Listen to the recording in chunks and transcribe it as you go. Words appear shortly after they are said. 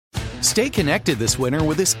Stay connected this winter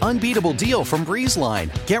with this unbeatable deal from BreezeLine.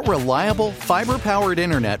 Get reliable, fiber-powered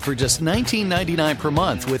internet for just $19.99 per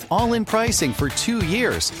month with all-in pricing for 2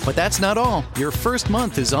 years. But that's not all. Your first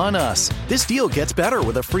month is on us. This deal gets better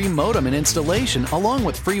with a free modem and installation, along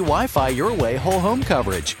with free Wi-Fi your way whole home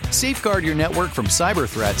coverage. Safeguard your network from cyber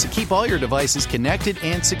threats and keep all your devices connected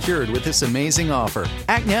and secured with this amazing offer.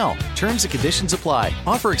 Act now. Terms and conditions apply.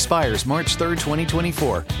 Offer expires March 3rd,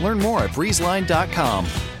 2024. Learn more at breezeline.com.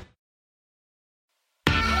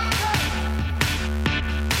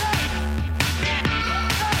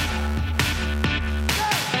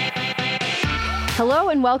 Hello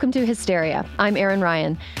and welcome to Hysteria. I'm Erin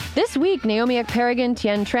Ryan. This week, Naomi Ekperigin,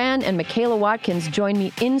 Tien Tran, and Michaela Watkins join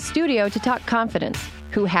me in studio to talk confidence.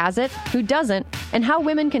 Who has it, who doesn't, and how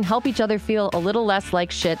women can help each other feel a little less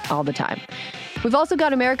like shit all the time. We've also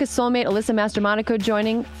got America's soulmate Alyssa Mastromonaco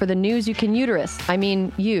joining for the news you can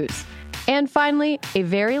use. And finally, a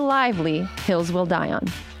very lively Hills Will Die On.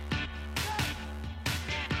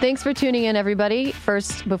 Thanks for tuning in, everybody.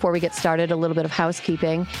 First, before we get started, a little bit of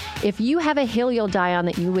housekeeping. If you have a hill you'll die on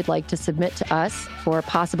that you would like to submit to us for a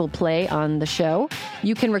possible play on the show,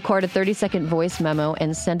 you can record a 30-second voice memo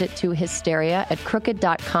and send it to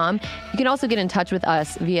hysteria@crooked.com. You can also get in touch with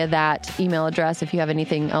us via that email address if you have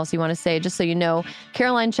anything else you want to say. Just so you know,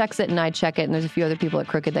 Caroline checks it and I check it, and there's a few other people at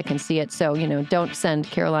Crooked that can see it. So, don't send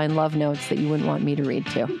Caroline love notes that you wouldn't want me to read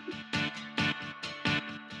to.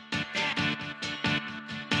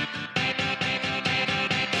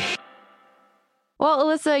 Well,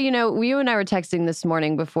 Alyssa, you and I were texting this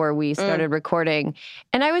morning before we started recording,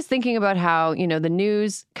 and I was thinking about how, the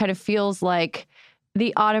news kind of feels like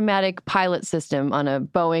the automatic pilot system on a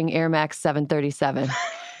Boeing Air Max 737.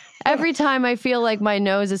 Every time I feel like my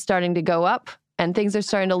nose is starting to go up and things are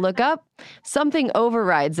starting to look up, something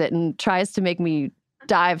overrides it and tries to make me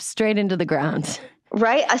dive straight into the ground.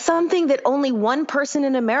 Right? Something that only one person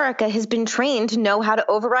in America has been trained to know how to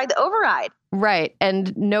override the override. Right.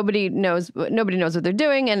 And nobody knows what they're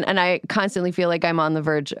doing. And I constantly feel like I'm on the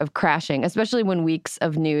verge of crashing, especially when weeks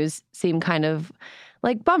of news seem kind of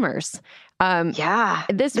like bummers.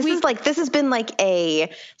 This has been like a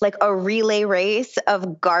relay race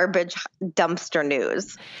of garbage dumpster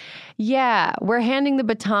news. Yeah. We're handing the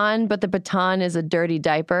baton, but the baton is a dirty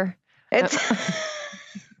diaper.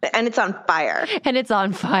 And it's on fire.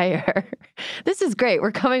 This is great.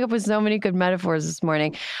 We're coming up with so many good metaphors this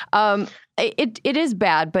morning. It is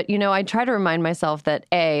bad, but, I try to remind myself that,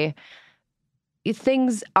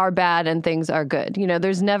 things are bad and things are good.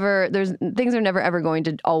 Things are never, ever going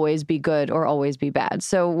to always be good or always be bad.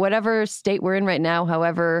 So whatever state we're in right now,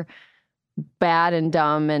 however bad and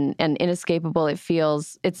dumb and inescapable it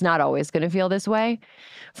feels, it's not always going to feel this way.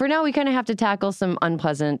 For now, we kind of have to tackle some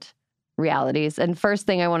unpleasant realities. And first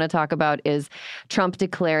thing I want to talk about is Trump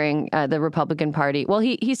declaring the Republican Party. Well,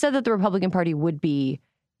 he said that the Republican Party would be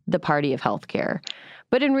the party of healthcare.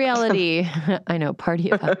 But in reality, I know,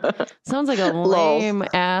 party of health sounds like a lame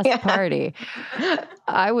ass party.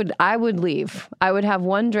 I would leave. I would have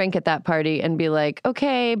one drink at that party and be like,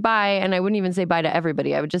 okay, bye. And I wouldn't even say bye to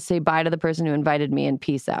everybody. I would just say bye to the person who invited me and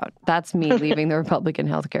peace out. That's me leaving the Republican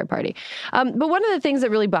Healthcare Party. But one of the things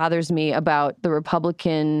that really bothers me about the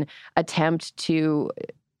Republican attempt to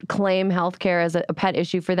claim healthcare as a pet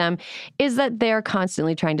issue for them is that they're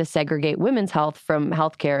constantly trying to segregate women's health from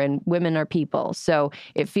healthcare, and women are people. So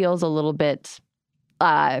it feels a little bit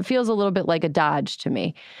like a dodge to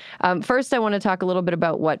me. First, I want to talk a little bit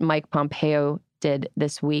about what Mike Pompeo did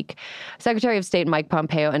this week. Secretary of State Mike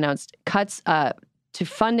Pompeo announced cuts to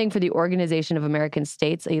funding for the Organization of American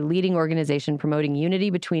States, a leading organization promoting unity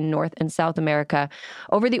between North and South America,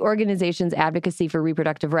 over the organization's advocacy for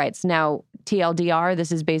reproductive rights. Now, TLDR,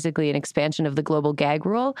 this is basically an expansion of the global gag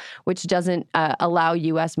rule, which doesn't allow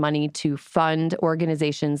U.S. money to fund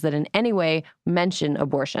organizations that in any way mention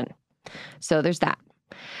abortion. So there's that.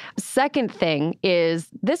 Second thing is,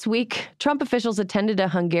 this week, Trump officials attended a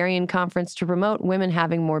Hungarian conference to promote women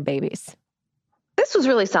having more babies. This was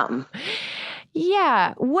really something.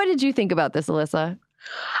 Yeah. What did you think about this, Alyssa?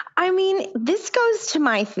 I mean, this goes to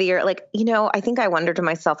my theory. I think I wonder to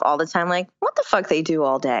myself all the time, what the fuck they do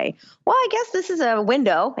all day? Well, I guess this is a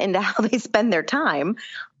window into how they spend their time.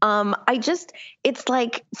 It's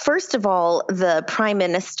like, first of all, the prime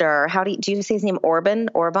minister, do you say his name? Orban?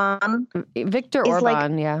 Viktor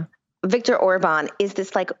Orban, yeah. Viktor Orban is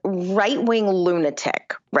this right-wing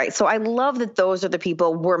lunatic, right? So I love that those are the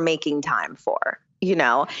people we're making time for.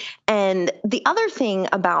 And the other thing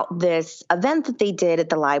about this event that they did at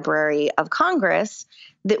the Library of Congress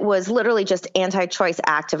that was literally just anti-choice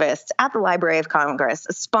activists at the Library of Congress,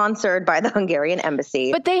 sponsored by the Hungarian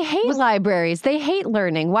embassy. But they hate libraries. They hate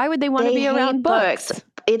learning. Why would they want to be around books?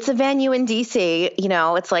 It's a venue in DC.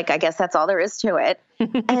 It's like, I guess that's all there is to it.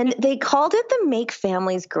 And they called it the Make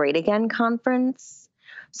Families Great Again conference.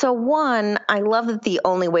 So one, I love that the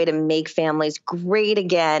only way to make families great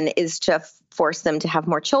again is to force them to have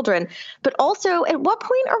more children. But also, at what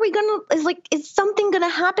point are we is something going to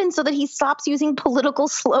happen so that he stops using political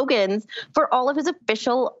slogans for all of his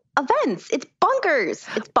official events? It's bunkers.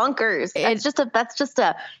 It's bunkers.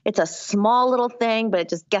 It's a small little thing, but it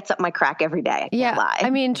just gets up my crack every day. I can't lie. I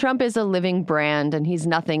mean, Trump is a living brand, and he's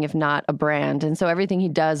nothing if not a brand. And so everything he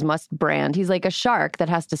does must brand. He's like a shark that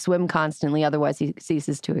has to swim constantly, otherwise he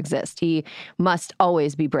ceases to exist. He must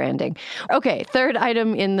always be branding. Okay, third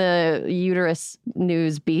item in the uterus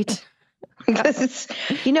news beat. We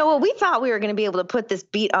thought we were going to be able to put this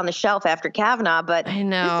beat on the shelf after Kavanaugh, but I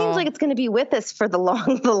know. It seems like it's going to be with us for the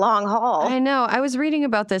long haul. I know. I was reading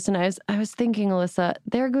about this and I was thinking, Alyssa,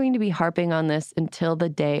 they're going to be harping on this until the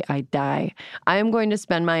day I die. I am going to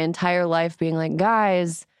spend my entire life being like,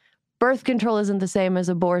 guys, birth control isn't the same as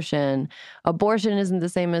abortion. Abortion isn't the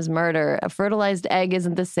same as murder. A fertilized egg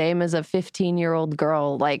isn't the same as a 15-year-old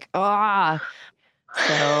girl.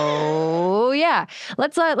 So yeah,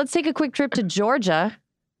 let's take a quick trip to Georgia.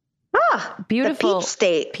 Beautiful.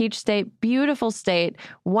 The Peach State, beautiful state,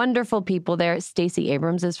 wonderful people there. Stacey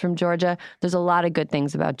Abrams is from Georgia. There's a lot of good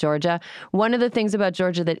things about Georgia. One of the things about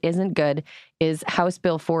Georgia that isn't good is House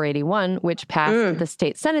Bill 481, which passed the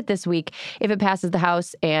state Senate this week. If it passes the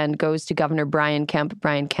House and goes to Governor Brian Kemp,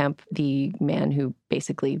 the man who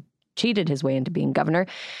basically cheated his way into being governor,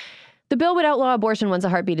 the bill would outlaw abortion once a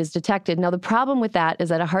heartbeat is detected. Now, the problem with that is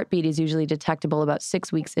that a heartbeat is usually detectable about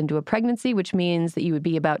 6 weeks into a pregnancy, which means that you would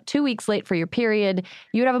be about 2 weeks late for your period.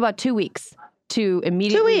 You would have about 2 weeks to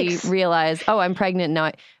immediately realize, oh, I'm pregnant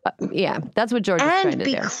now. That's what Georgia's trying to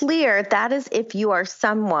do. And be clear, that is if you are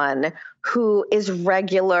someone who is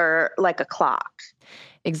regular like a clock.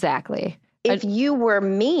 Exactly. If you were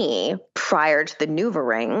me prior to the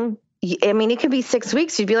NuvaRing, I mean, it could be 6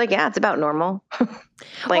 weeks. You'd be like, yeah, it's about normal.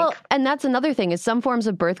 And that's another thing is some forms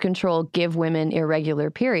of birth control give women irregular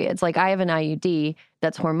periods. Like I have an IUD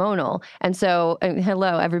that's hormonal. And so,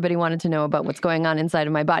 hello, everybody wanted to know about what's going on inside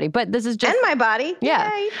of my body. But this is just... And my body. Yeah.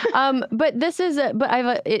 But this is...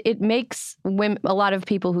 it makes women, a lot of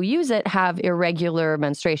people who use it have irregular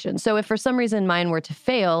menstruation. So if for some reason mine were to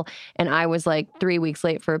fail and I was like 3 weeks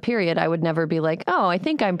late for a period, I would never be like, oh, I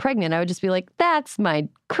think I'm pregnant. I would just be like, that's my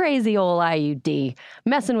crazy old IUD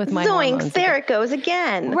messing with my hormones. There it goes again.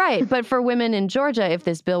 Right. But for women in Georgia, if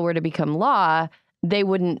this bill were to become law, they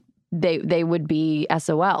would be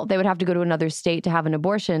SOL. They would have to go to another state to have an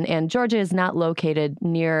abortion. And Georgia is not located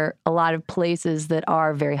near a lot of places that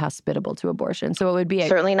are very hospitable to abortion. So it would be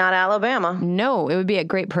certainly not Alabama. No, it would be at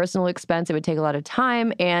great personal expense. It would take a lot of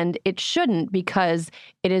time, and it shouldn't because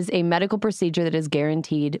it is a medical procedure that is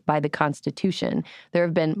guaranteed by the Constitution. There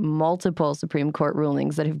have been multiple Supreme Court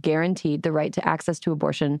rulings that have guaranteed the right to access to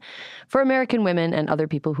abortion for American women and other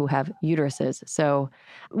people who have uteruses. So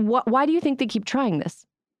why do you think they keep trying this?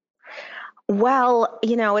 Well,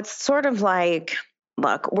 it's sort of like,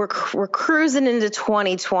 look, we're cruising into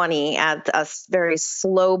 2020 at a very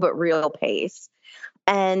slow but real pace.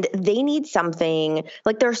 And they need something,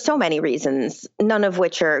 like there are so many reasons, none of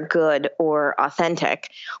which are good or authentic,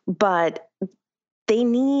 but they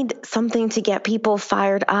need something to get people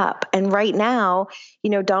fired up. And right now,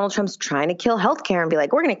 Donald Trump's trying to kill healthcare and be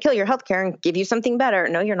like, we're going to kill your healthcare and give you something better.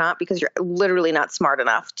 No, you're not, because you're literally not smart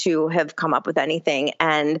enough to have come up with anything.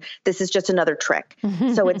 And this is just another trick.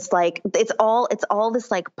 So it's like, it's all this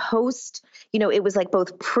like post, it was like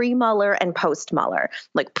both pre-Mueller and post-Mueller.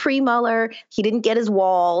 Like pre-Mueller, he didn't get his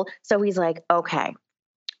wall. So he's like, okay,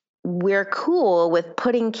 we're cool with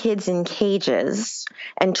putting kids in cages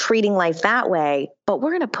and treating life that way, but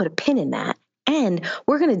we're going to put a pin in that. And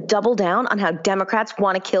we're going to double down on how Democrats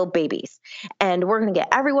want to kill babies. And we're going to get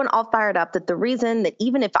everyone all fired up that the reason that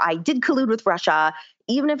even if I did collude with Russia,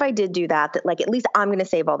 even if I did do that, like at least I'm going to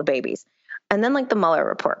save all the babies. And then like the Mueller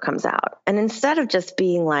report comes out. And instead of just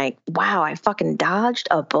being like, wow, I fucking dodged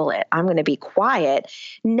a bullet, I'm going to be quiet.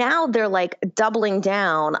 Now they're like doubling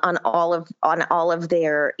down on all of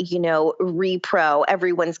their, repro.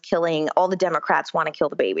 Everyone's killing, all the Democrats want to kill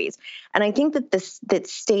the babies. And I think that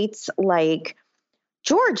states like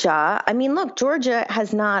Georgia, I mean, look, Georgia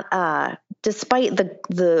has not, despite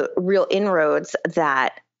the real inroads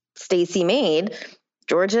that Stacey made,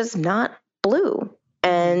 Georgia's not blue.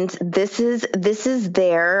 And this is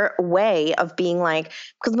their way of being like,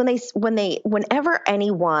 because whenever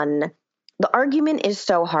anyone the argument is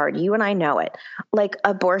so hard. You and I know it. Like,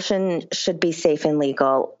 abortion should be safe and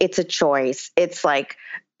legal. It's a choice.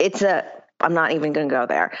 I'm not even going to go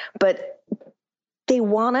there, but they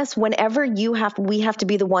want us whenever we have to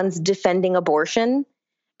be the ones defending abortion.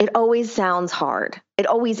 It always sounds hard.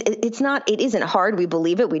 It isn't hard. We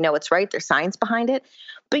believe it. We know it's right. There's science behind it.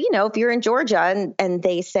 But, if you're in Georgia and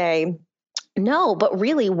they say, no, but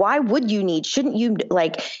really, why would you shouldn't you,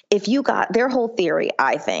 if you got, their whole theory,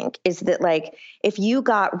 I think, is that, if you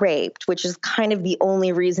got raped, which is kind of the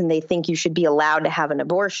only reason they think you should be allowed to have an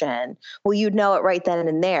abortion, well, you'd know it right then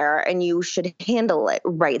and there, and you should handle it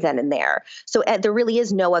right then and there. So there really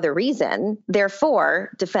is no other reason,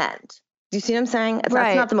 therefore, defend. Do you see what I'm saying?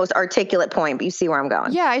 That's not the most articulate point, but you see where I'm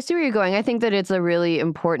going. Yeah, I see where you're going. I think that it's a really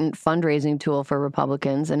important fundraising tool for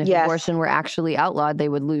Republicans. And if abortion were actually outlawed, they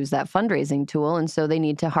would lose that fundraising tool. And so they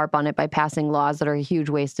need to harp on it by passing laws that are a huge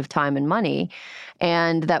waste of time and money.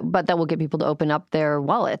 But that will get people to open up their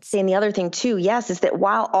wallets. And the other thing, too, is that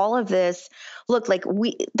while all of this, look,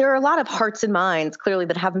 there are a lot of hearts and minds, clearly,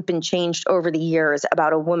 that haven't been changed over the years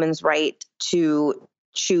about a woman's right to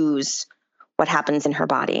choose what happens in her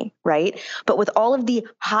body, right? But with all of the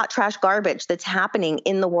hot trash garbage that's happening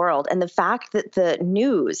in the world, and the fact that the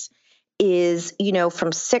news is,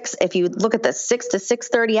 from 6, if you look at the 6 to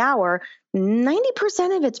 6:30 hour,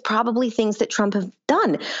 90% of it's probably things that Trump have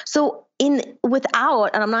done. So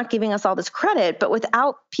without, and I'm not giving us all this credit, but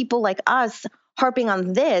without people like us harping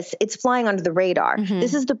on this, it's flying under the radar. Mm-hmm.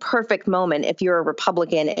 This is the perfect moment if you're a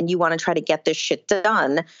Republican and you want to try to get this shit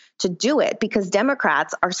done to do it, because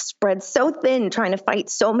Democrats are spread so thin trying to fight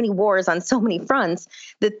so many wars on so many fronts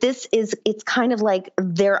that it's kind of like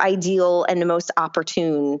their ideal and the most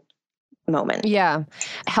opportune moment. Yeah.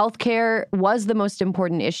 Healthcare was the most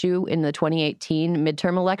important issue in the 2018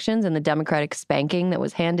 midterm elections and the Democratic spanking that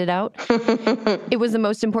was handed out. It was the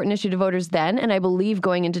most important issue to voters then, and I believe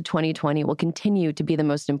going into 2020 will continue to be the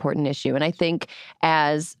most important issue. And I think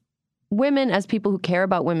as women, as people who care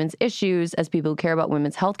about women's issues, as people who care about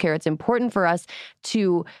women's healthcare, it's important for us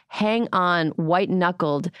to hang on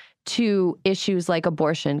white-knuckled to issues like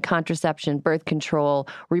abortion, contraception, birth control,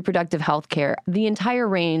 reproductive health care, the entire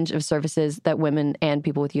range of services that women and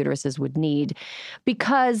people with uteruses would need,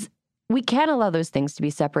 because we can't allow those things to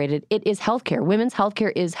be separated. It is healthcare. Women's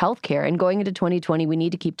healthcare is healthcare. And going into 2020, we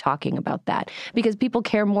need to keep talking about that, because people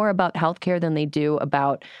care more about healthcare than they do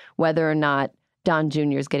about whether or not Don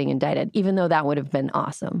Jr. is getting indicted, even though that would have been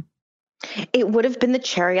awesome. It would have been the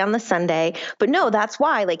cherry on the sundae. But no, that's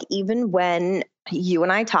why, even when you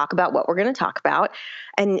and I talk about what we're going to talk about,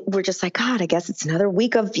 and we're just like, God, I guess it's another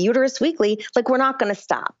week of Uterus Weekly. We're not going to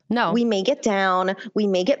stop. No. We may get down. We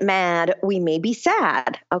may get mad. We may be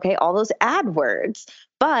sad. Okay. All those ad words.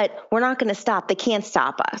 But we're not going to stop. They can't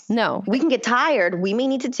stop us. No. We can get tired. We may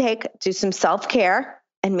need to do some self-care.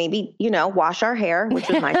 And maybe, wash our hair, which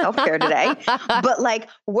was my self-care today. But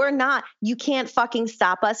we're not, you can't fucking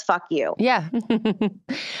stop us. Fuck you. Yeah.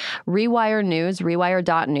 Rewire News,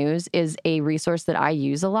 rewire.news is a resource that I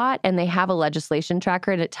use a lot. And they have a legislation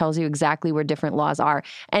tracker, and it tells you exactly where different laws are.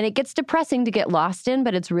 And it gets depressing to get lost in,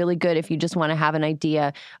 but it's really good if you just want to have an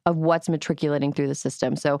idea of what's matriculating through the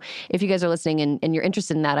system. So if you guys are listening and you're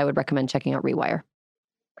interested in that, I would recommend checking out Rewire.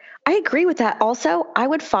 I agree with that. Also, I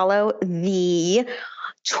would follow the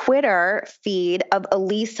Twitter feed of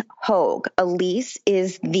Elise Hogue. Elise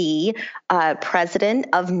is the president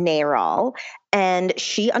of NARAL, and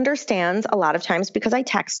she understands a lot of times, because I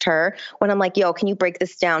text her when I'm like, yo, can you break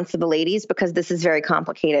this down for the ladies? Because this is very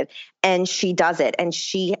complicated. And she does it. And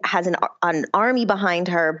she has an army behind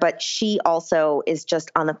her, but she also is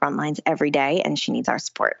just on the front lines every day, and she needs our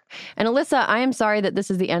support. And Alyssa, I am sorry that this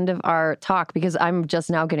is the end of our talk, because I'm just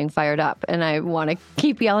now getting fired up and I want to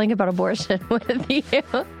keep yelling about abortion with you.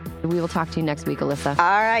 We will talk to you next week, Alyssa.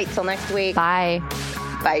 All right. Till next week. Bye.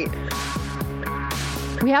 Bye.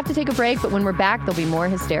 We have to take a break, but when we're back, there'll be more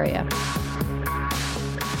hysteria.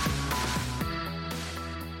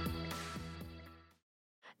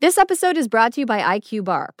 This episode is brought to you by IQ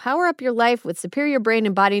Bar. Power up your life with superior brain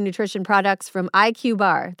and body nutrition products from IQ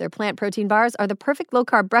Bar. Their plant protein bars are the perfect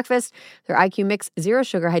low-carb breakfast. Their IQ Mix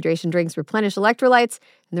zero-sugar hydration drinks replenish electrolytes.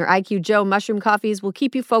 And their IQ Joe mushroom coffees will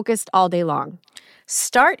keep you focused all day long.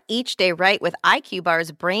 Start each day right with IQ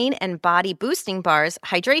Bar's brain and body boosting bars,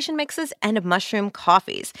 hydration mixes, and mushroom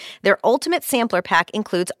coffees. Their ultimate sampler pack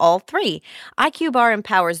includes all three. IQ Bar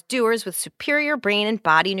empowers doers with superior brain and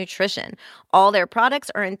body nutrition. All their products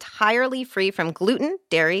are entirely free from gluten,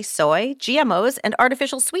 dairy, soy, GMOs, and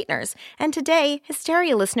artificial sweeteners. And today,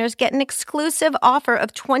 Hysteria listeners get an exclusive offer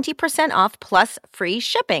of 20% off plus free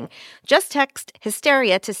shipping. Just text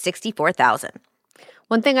Hysteria to 64,000.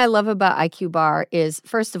 One thing I love about IQ Bar is,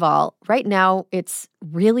 first of all, right now it's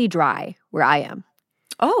really dry where I am.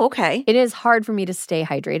 Oh, okay. It is hard for me to stay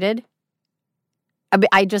hydrated.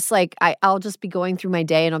 I'll just be going through my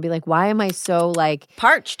day and I'll be like, why am I so like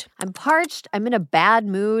parched? I'm parched. I'm in a bad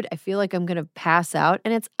mood. I feel like I'm going to pass out.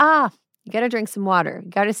 And it's, you got to drink some water.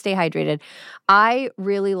 You got to stay hydrated. I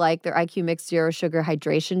really like their IQ Mix Zero Sugar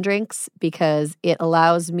hydration drinks because it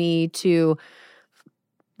allows me to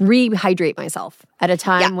rehydrate myself at a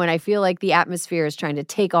time when I feel like the atmosphere is trying to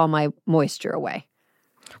take all my moisture away.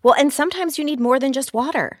 Well, and sometimes you need more than just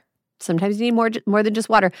water. Sometimes you need more than just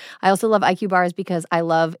water. I also love IQ Bars because I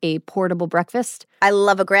love a portable breakfast. I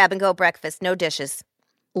love a grab-and-go breakfast, no dishes.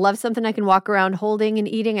 Love something I can walk around holding and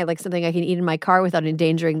eating. I like something I can eat in my car without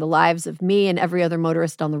endangering the lives of me and every other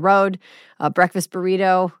motorist on the road. A breakfast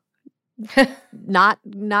burrito, not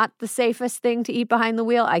the safest thing to eat behind the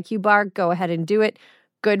wheel. IQ Bar, go ahead and do it.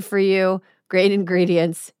 Good for you. Great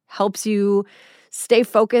ingredients. Helps you stay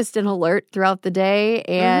focused and alert throughout the day.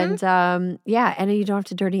 And and you don't have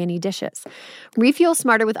to dirty any dishes. Refuel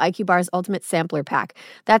smarter with IQ Bar's Ultimate Sampler Pack.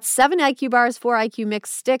 That's 7 IQ Bars, 4 IQ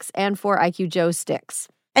Mix sticks, and 4 IQ Joe sticks.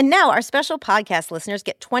 And now our special podcast listeners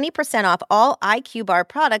get 20% off all IQ Bar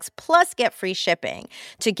products plus get free shipping.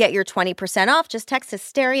 To get your 20% off, just text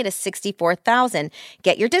Hysteria to 64,000.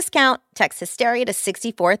 Get your discount, text Hysteria to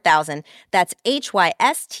 64,000. That's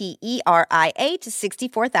HYSTERIA to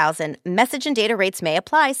 64,000. Message and data rates may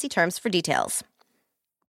apply. See terms for details.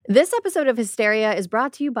 This episode of Hysteria is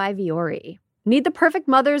brought to you by Vuori. Need the perfect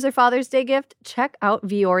Mother's or Father's Day gift? Check out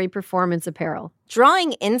Vuori Performance Apparel.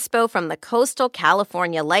 Drawing inspo from the coastal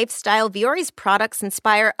California lifestyle, Vuori's products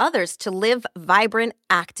inspire others to live vibrant,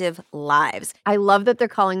 active lives. I love that they're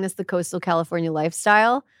calling this the coastal California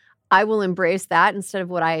lifestyle. I will embrace that instead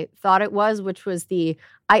of what I thought it was, which was the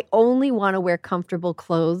I only want to wear comfortable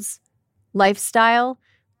clothes lifestyle.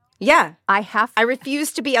 Yeah. I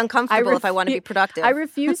refuse to be uncomfortable if I want to be productive. I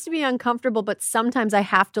refuse to be uncomfortable, but sometimes I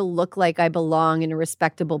have to look like I belong in a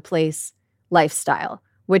respectable place lifestyle,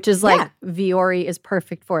 which is like Vuori is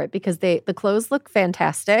perfect for it because the clothes look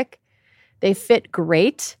fantastic. They fit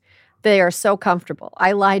great. They are so comfortable.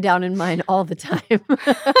 I lie down in mine all the time.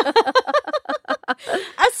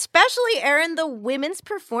 Especially, Erin, the women's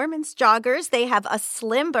performance joggers. They have a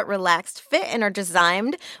slim but relaxed fit and are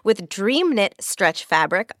designed with dream knit stretch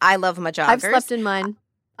fabric. I love my joggers. I've slept in mine.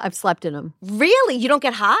 I've slept in them. Really? You don't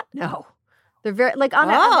get hot? No. They're very, like, it's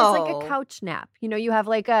like a couch nap. You know, you have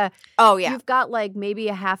like you've got like maybe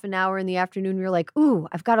a half an hour in the afternoon. You're like, ooh,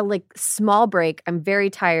 I've got a like small break. I'm very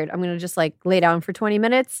tired. I'm going to just like lay down for 20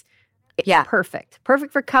 minutes. Yeah. Perfect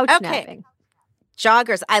for couch napping.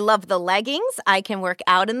 Joggers. I love the leggings. I can work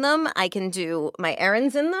out in them. I can do my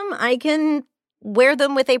errands in them. I can wear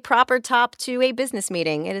them with a proper top to a business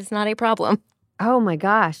meeting. It is not a problem. Oh my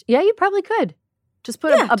gosh. Yeah, you probably could. Just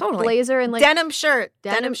put a blazer and like denim shirt,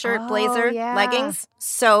 blazer, leggings.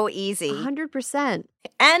 So easy. 100%.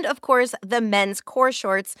 And of course, the men's core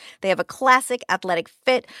shorts. They have a classic athletic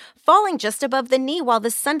fit, falling just above the knee, while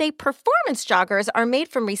the Sunday performance joggers are made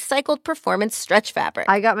from recycled performance stretch fabric.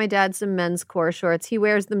 I got my dad some men's core shorts. He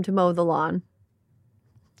wears them to mow the lawn.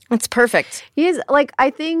 It's perfect. He is like,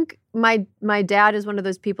 I think my dad is one of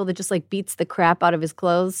those people that just like beats the crap out of his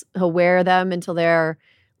clothes. He'll wear them until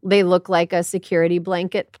they look like a security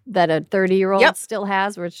blanket that a 30-year-old still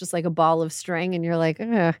has, where it's just like a ball of string, and you're like,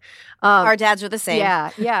 ugh. Our dads are the same.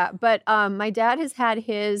 Yeah. But my dad has had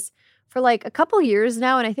his for like a couple years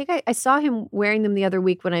now, and I think I saw him wearing them the other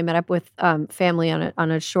week when I met up with family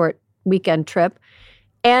on a short weekend trip,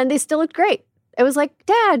 and they still looked great. It was like,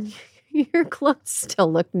 Dad, your clothes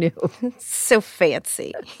still look new. So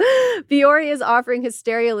fancy. Vuori is offering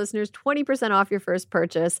Hysteria listeners 20% off your first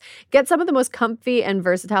purchase. Get some of the most comfy and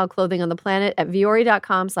versatile clothing on the planet at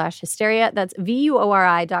vuori.com/hysteria. That's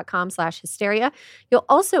VUORI.com/hysteria. You'll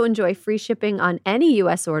also enjoy free shipping on any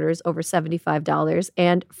U.S. orders over $75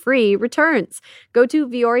 and free returns. Go to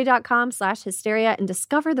vuori.com/hysteria and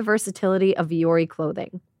discover the versatility of Vuori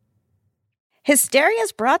clothing. Hysteria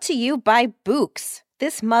is brought to you by Books.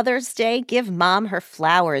 This Mother's Day, give Mom her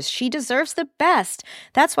flowers. She deserves the best.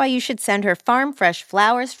 That's why you should send her farm fresh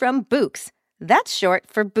flowers from Books. That's short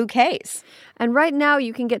for bouquets. And right now,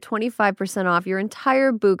 you can get 25% off your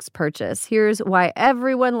entire Books purchase. Here's why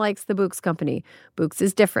everyone likes the Books company. Books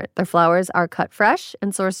is different. Their flowers are cut fresh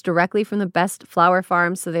and sourced directly from the best flower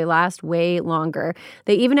farms, so they last way longer.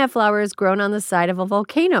 They even have flowers grown on the side of a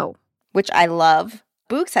volcano. Which I love.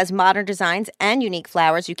 Books has modern designs and unique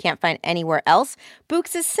flowers you can't find anywhere else.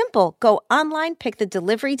 Books is simple. Go online, pick the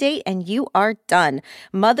delivery date, and you are done.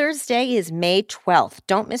 Mother's Day is May 12th.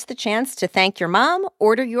 Don't miss the chance to thank your mom.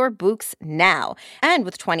 Order your Books now. And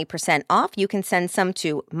with 20% off, you can send some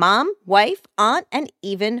to mom, wife, aunt, and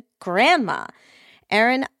even grandma.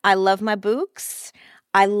 Erin, I love my Books.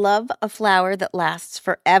 I love a flower that lasts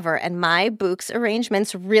forever, and my Books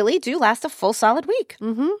arrangements really do last a full solid week.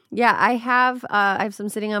 Mm-hmm. Yeah, I have some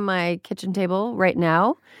sitting on my kitchen table right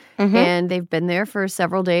now, and they've been there for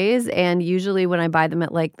several days. And usually when I buy them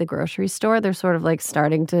at like the grocery store, they're sort of like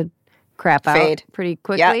starting to crap Fade. out pretty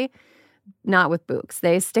quickly. Yep. Not with Books.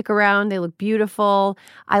 They stick around. They look beautiful.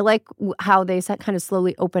 I like how they kind of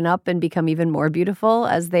slowly open up and become even more beautiful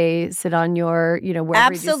as they sit on your, wherever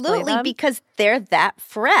Absolutely, you display them. because they're that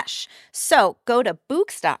fresh. So go to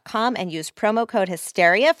Books.com and use promo code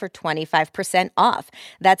Hysteria for 25% off.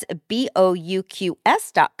 That's BOUQS.com,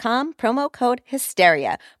 promo code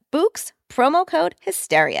Hysteria. Books, promo code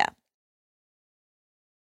Hysteria.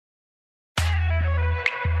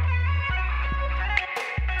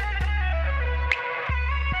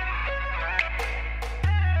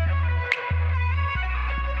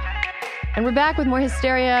 And we're back with more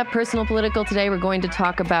Hysteria, personal, political. Today we're going to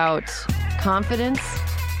talk about confidence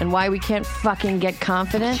and why we can't fucking get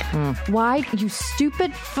confident. Why, you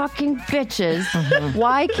stupid fucking bitches,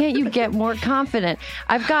 why can't you get more confident?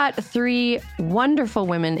 I've got three wonderful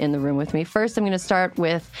women in the room with me. First, I'm going to start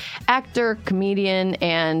with actor, comedian,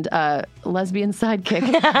 and lesbian sidekick,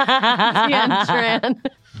 Tien Tran.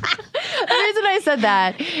 The reason I said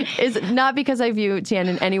that is not because I view Tien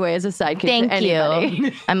in any way as a sidekick Thank to anybody.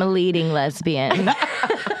 you. I'm a leading lesbian.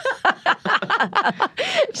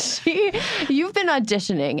 You've been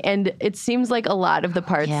auditioning, and it seems like a lot of the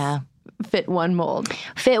parts fit one mold.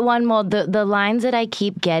 Fit one mold. The lines that I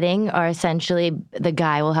keep getting are essentially the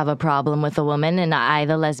guy will have a problem with a woman, and I,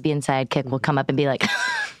 the lesbian sidekick, will come up and be like,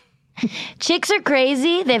 chicks are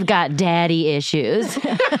crazy. They've got daddy issues.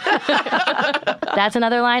 That's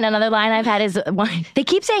another line. Another line I've had is, they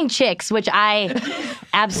keep saying chicks, which I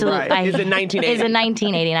absolutely... Right. Is in 1980. Is in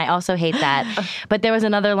 1980, and I also hate that. But there was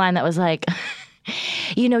another line that was like...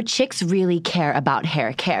 chicks really care about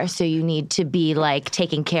hair care, so you need to be like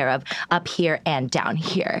taken care of up here and down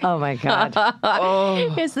here. Oh my God.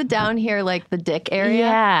 Is the down here like the dick area?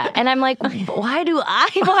 Yeah. And I'm like, why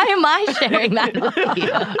am I sharing that with you?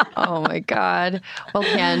 Oh my God. Well,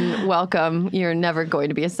 Ken, welcome. You're never going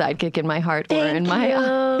to be a sidekick in my heart or in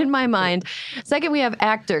my mind. Second, we have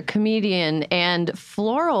actor, comedian, and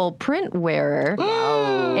floral print wearer,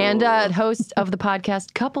 and host of the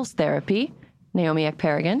podcast Couples Therapy, Naomi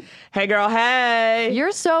Ekperigin. Hey, girl, hey.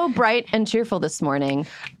 You're so bright and cheerful this morning.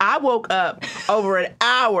 I woke up over an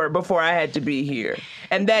hour before I had to be here,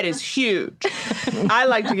 and that is huge. I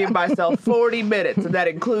like to give myself 40 minutes, and that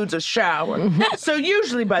includes a shower. So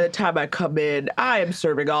usually by the time I come in, I am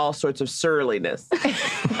serving all sorts of surliness.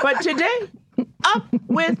 But today, up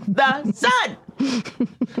with the sun.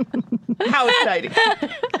 How exciting.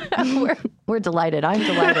 We're delighted. I'm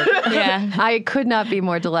delighted. Yeah. I could not be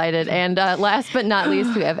more delighted. And last but not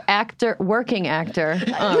least, we have working actor.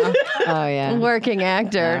 Working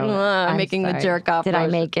actor. Making the jerk off. Did I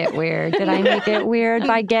make it weird? Did I make it weird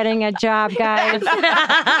by getting a job, guys?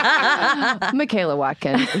 Michaela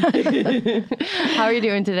Watkins. How are you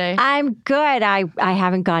doing today? I'm good. I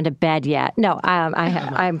haven't gone to bed yet. No,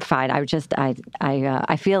 I'm fine. I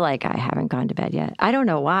feel like I haven't gone to bed yet. I don't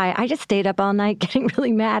know why. I just stayed up all night getting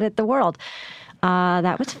really mad at the world.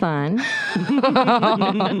 That was fun.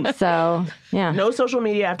 So, yeah. No social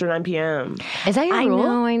media after 9 p.m. Is that your rule?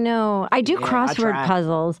 I know. I do crossword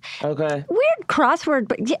puzzles. Okay. Weird crossword,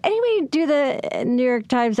 but anybody do the New York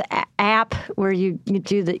Times app where you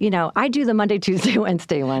do the, I do the Monday, Tuesday,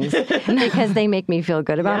 Wednesday ones because they make me feel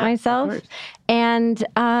good about myself. And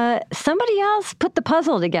somebody else put the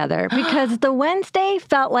puzzle together because the Wednesday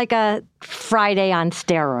felt like a Friday on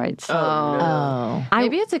steroids. Oh.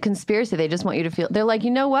 Maybe it's a conspiracy. They just want you to feel. They're like,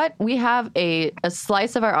 you know what? We have a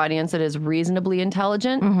slice of our audience that is reasonably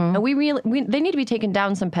intelligent, and they need to be taken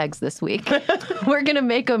down some pegs this week. We're gonna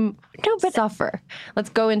make them suffer. Let's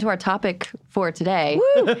go into our topic for today.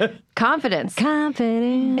 Confidence.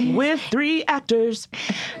 With 3 actors.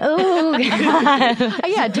 Oh, God.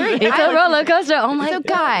 Yeah, It's a roller coaster. Oh, my God. So,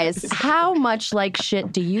 guys, how much like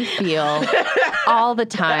shit do you feel all the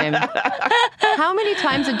time? How many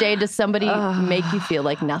times a day does somebody make you feel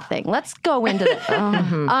like nothing? Let's go into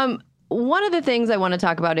that. One of the things I want to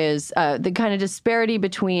talk about is the kind of disparity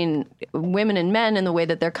between women and men and the way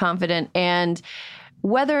that they're confident. And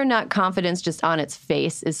whether or not confidence just on its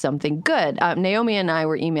face is something good. Naomi and I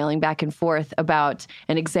were emailing back and forth about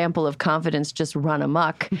an example of confidence just run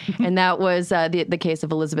amok, and that was the case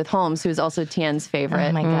of Elizabeth Holmes, who is also Tien's favorite.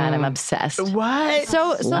 Oh my God, I'm obsessed. What?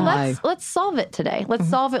 So let's solve it today. Let's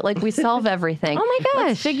solve it like we solve everything. Oh my gosh.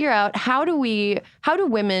 Let's figure out how do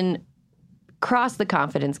women cross the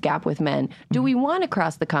confidence gap with men? Do we want to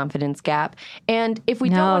cross the confidence gap? And if we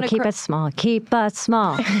don't want to keep it small. Keep us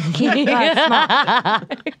small. Keep us small.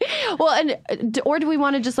 Well, or do we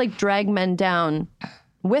want to just like drag men down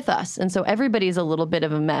with us? And so everybody's a little bit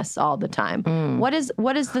of a mess all the time. What is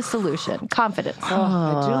the solution? Confidence.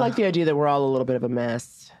 I do like the idea that we're all a little bit of a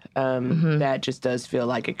mess. That just does feel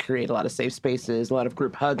like it creates a lot of safe spaces, a lot of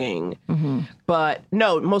group hugging. But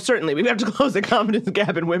no, most certainly we have to close the confidence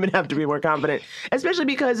gap, and women have to be more confident, especially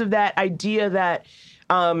because of that idea that,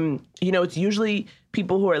 it's usually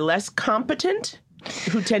people who are less competent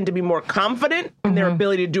who tend to be more confident in their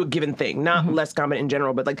ability to do a given thing. Not less confident in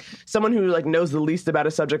general, but like someone who like knows the least about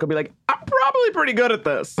a subject will be like, I'm probably pretty good at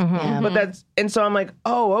this. But so I'm like,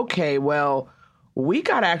 oh, okay, well, we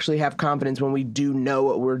got to actually have confidence when we do know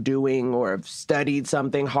what we're doing or have studied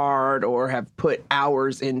something hard or have put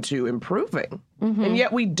hours into improving. And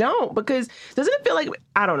yet we don't, because doesn't it feel like,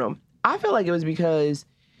 I don't know, I feel like it was because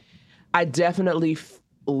I definitely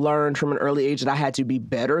learned from an early age that I had to be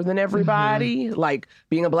better than everybody. Like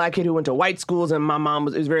being a Black kid who went to white schools, and my mom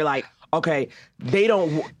was very like, okay,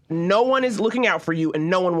 no one is looking out for you and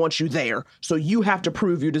no one wants you there. So you have to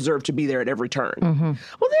prove you deserve to be there at every turn.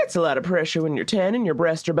 Well, that's a lot of pressure when you're 10 and your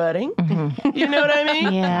breasts are budding. You know what I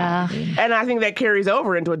mean? Yeah. And I think that carries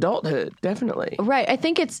over into adulthood, definitely. Right. I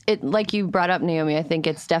think it like you brought up, Naomi, I think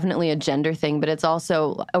it's definitely a gender thing, but it's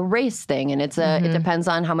also a race thing. And it depends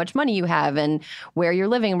on how much money you have and where you're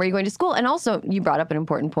living and where you're going to school. And also, you brought up an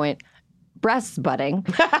important point. Breasts budding,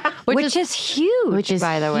 which is huge,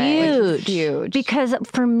 by the way. Huge. Because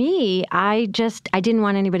for me, I didn't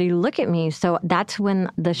want anybody to look at me. So that's when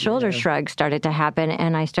the shoulder shrug started to happen,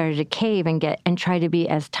 and I started to cave and try to be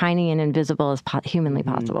as tiny and invisible as humanly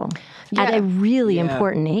possible at a really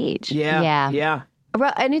important age. Yeah.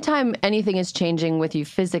 Well, anytime anything is changing with you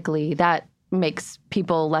physically, that makes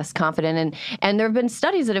people less confident. And there have been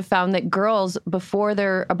studies that have found that girls before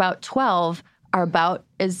they're about 12 are about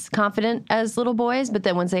as confident as little boys, but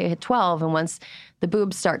then once they hit 12 and once the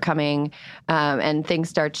boobs start coming and things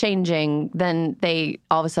start changing, then they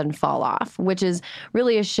all of a sudden fall off, which is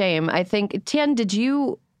really a shame. I think, Tien, did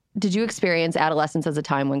you experience adolescence as a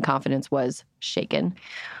time when confidence was shaken?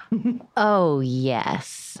 Oh,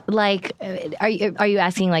 yes. Like, are you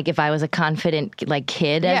asking like if I was a confident like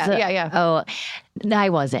kid? Yeah. Oh, I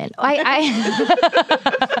wasn't.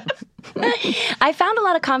 I found a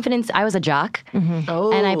lot of confidence. I was a jock, and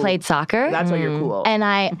I played soccer. That's why you're cool.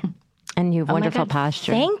 And you have wonderful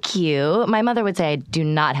posture. Thank you. My mother would say I do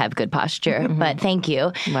not have good posture, but thank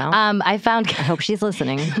you. Well, I hope she's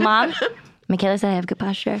listening. Mom, Michaela said I have good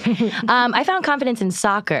posture. I found confidence in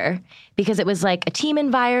soccer because it was like a team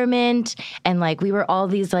environment, and like we were all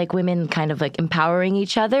these like women kind of like empowering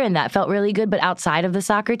each other, and that felt really good. But outside of the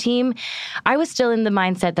soccer team, I was still in the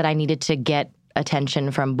mindset that I needed to get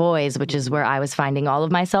attention from boys, which is where I was finding all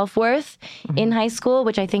of my self-worth in high school,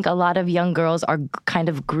 which I think a lot of young girls are kind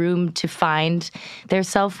of groomed to find their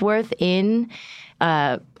self-worth in,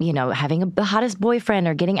 having the hottest boyfriend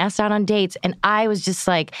or getting asked out on dates. And I was just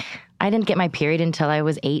like, I didn't get my period until I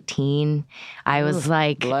was 18. I was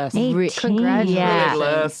like, blessed. Congratulations. Yeah.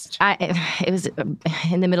 Blessed. It was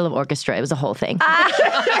in the middle of orchestra. It was a whole thing.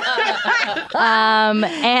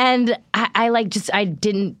 And I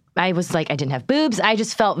didn't have boobs. I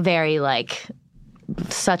just felt very like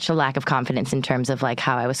such a lack of confidence in terms of like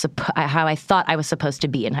how I thought I was supposed to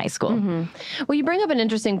be in high school. Well, you bring up an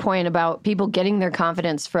interesting point about people getting their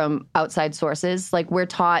confidence from outside sources. Like we're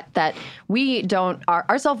taught that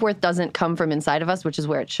our self-worth doesn't come from inside of us, which is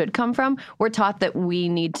where it should come from. We're taught that we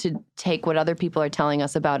need to take what other people are telling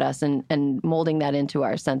us about us and molding that into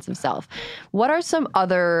our sense of self. What are some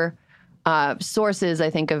other sources, I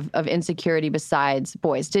think, of insecurity besides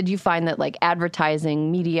boys? Did you find that like advertising,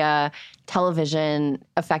 media, television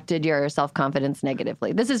affected your self-confidence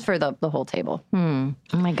negatively? This is for the whole table. Oh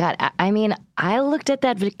my God. I mean, I looked at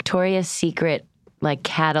that Victoria's Secret like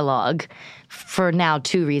catalog for now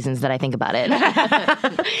 2 reasons that I think about it.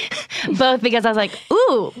 Both because I was like,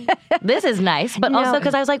 ooh, this is nice, but also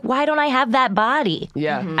because I was like, why don't I have that body?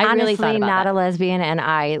 Yeah. I really thought Honestly, about not that. a lesbian, and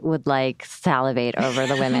I would like salivate over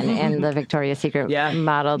the women in the Victoria's Secret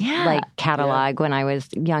model like catalog when I was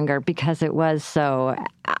younger, because it was so,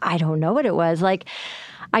 I don't know what it was. Like,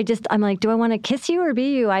 I'm like, do I want to kiss you or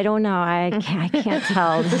be you? I don't know. I can't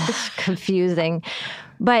tell. This is confusing.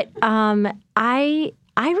 But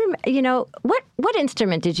what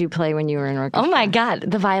instrument did you play when you were in orchestra? Oh my God,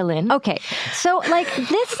 the violin. Okay, so like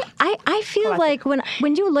this, I feel like when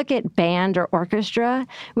you look at band or orchestra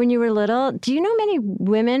when you were little, do you know many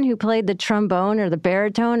women who played the trombone or the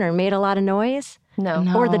baritone or made a lot of noise? No.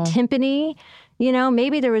 Or the timpani? You know,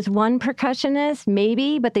 maybe there was one percussionist,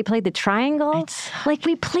 maybe, but they played the triangle. Like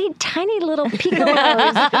we played tiny little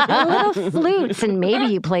piccolos, little flutes, and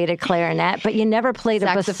maybe you played a clarinet, but you never played a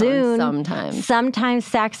bassoon. Sometimes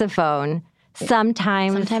saxophone.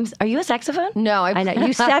 Sometimes. Are you a saxophone? No, I know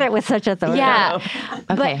you said it with such authority. Yeah.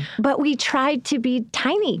 Okay. But we tried to be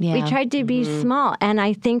tiny. Yeah. We tried to be small, and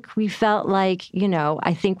I think we felt like,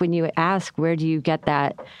 I think when you ask where do you get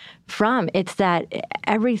that from, it's that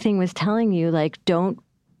everything was telling you like, don't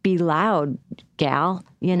be loud, gal.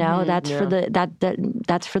 That's for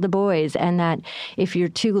that's for the boys, and that if you're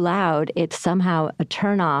too loud, it's somehow a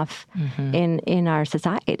turnoff in our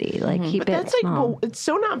society. Like keep it small. It's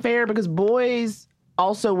so not fair because boys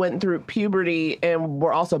also went through puberty and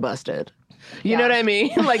were also busted. You know what I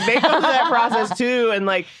mean? Like they go through that process too, and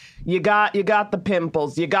like. You got the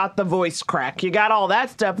pimples, you got the voice crack, you got all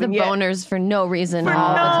that stuff. The boners for no reason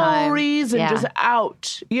all the time. For no reason, just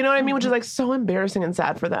out. You know what I mean? Which is like so embarrassing and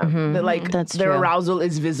sad for them. That like their arousal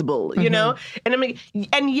is visible, you know? And I mean,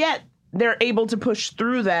 and yet they're able to push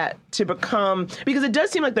through that to become, because it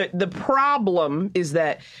does seem like the problem is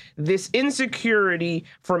that this insecurity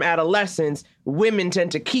from adolescence, women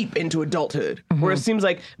tend to keep into adulthood. Where it seems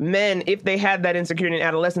like men, if they had that insecurity in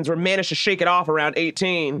adolescence, were managed to shake it off around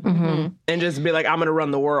 18 and just be like, I'm going to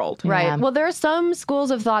run the world. Right. Yeah. Well, there are some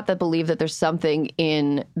schools of thought that believe that there's something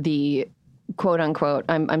in the quote unquote,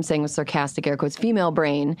 I'm saying with sarcastic air quotes, female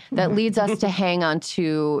brain that leads us to hang on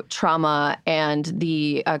to trauma and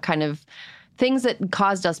the kind of things that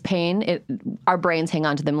caused us pain. Our brains hang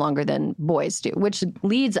on to them longer than boys do, which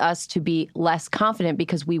leads us to be less confident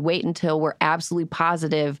because we wait until we're absolutely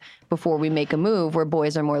positive before we make a move, where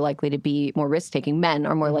boys are more likely to be more risk-taking. Men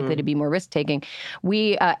are more likely to be more risk-taking.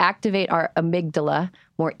 We activate our amygdala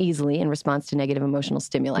more easily in response to negative emotional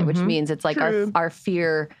stimuli, which means it's like our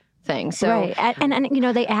fear thing. So, right.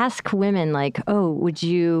 And they ask women like, oh, would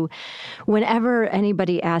you, whenever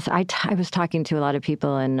anybody asks, I was talking to a lot of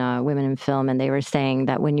people in women in film, and they were saying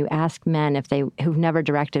that when you ask men who've never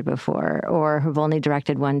directed before or who've only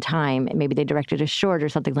directed one time, maybe they directed a short or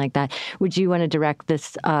something like that, would you want to direct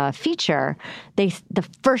this feature? The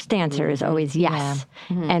first answer is always yes.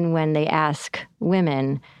 Yeah. And when they ask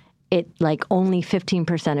women, like only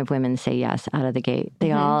 15% of women say yes out of the gate.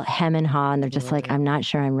 They all hem and haw, and they're just like, I'm not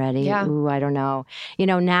sure I'm ready. Yeah. Ooh, I don't know.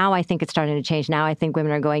 Now I think it's starting to change. Now I think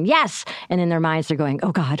women are going, yes! And in their minds they're going,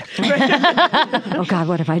 oh God. Oh God,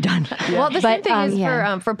 what have I done? Yeah. Well, the same thing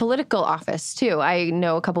is for political office, too. I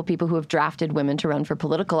know a couple people who have drafted women to run for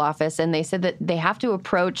political office, and they said that they have to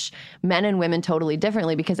approach men and women totally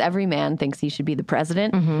differently because every man thinks he should be the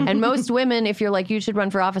president. And most women, if you're like, you should run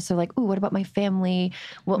for office, they're like, ooh, what about my family?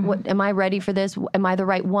 What am I ready for this? Am I the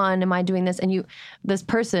right one? Am I doing this? And this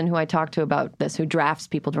person who I talked to about this, who drafts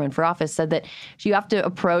people to run for office, said that you have to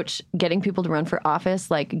approach getting people to run for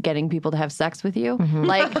office like getting people to have sex with you.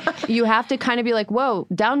 Like you have to kind of be like, whoa,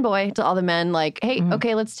 down boy, to all the men, like, hey,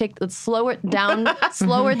 okay, let's slow it down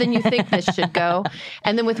slower than you think this should go.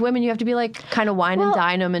 And then with women, you have to be like kind of wine and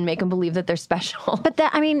dine them and make them believe that they're special. But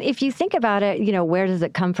if you think about it, where does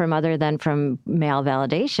it come from other than from male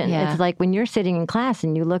validation? Yeah. It's like when you're sitting in class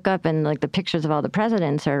and you look up and like the pictures of all the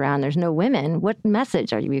presidents are around, there's no women. What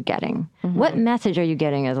message are you getting? What message are you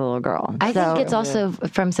getting as a little girl? I think it's also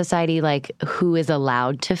from society, like who is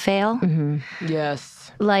allowed to fail.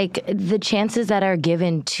 Yes. Like the chances that are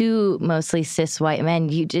given to mostly cis white men,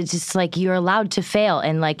 it's just like you're allowed to fail.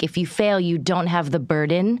 And like if you fail, you don't have the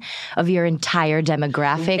burden of your entire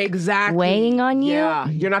demographic weighing on you. Yeah.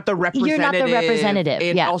 You're not the representative. You're not the representative.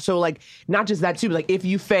 And also like, not just that too, but like if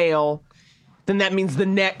you fail, then that means the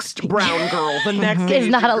next brown girl, the next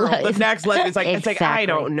Asian girl, the next lesbian. It's like, it's like, I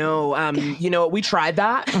don't know. We tried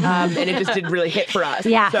that, and it just didn't really hit for us.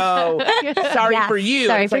 Yeah. So sorry for you.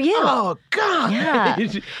 Sorry for you. Oh God. Yeah.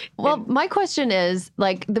 Well, my question is,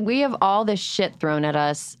 like, we have all this shit thrown at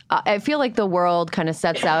us. I feel like the world kind of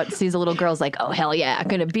sees a little girl's like, oh hell yeah, I'm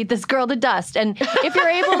gonna beat this girl to dust. And if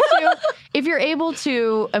you're able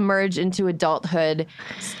to emerge into adulthood,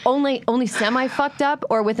 only semi fucked up,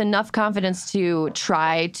 or with enough confidence to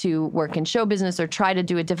try to work in show business or try to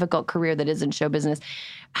do a difficult career that isn't show business,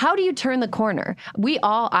 How do you turn the corner? We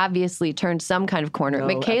all obviously turned some kind of corner. No,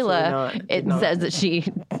 Michaela, it says that she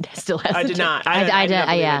still has. I did not. I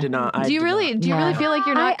did not. Do you really feel like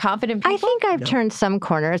you're not confident people? I think I've turned some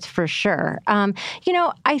corners for sure.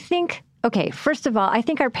 I think. Okay, first of all, I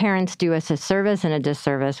think our parents do us a service and a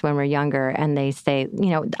disservice when we're younger, and they say,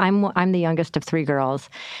 I'm the youngest of 3 girls,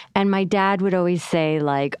 and my dad would always say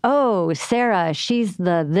like, "Oh, Sarah, she's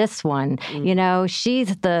the this one,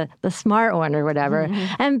 she's the smart one or whatever,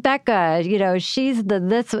 and Becca, she's the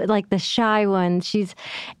this like the shy one, she's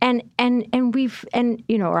and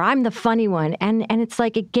or I'm the funny one, and it's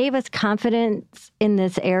like it gave us confidence in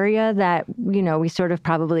this area that we sort of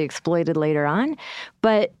probably exploited later on,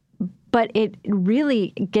 but it really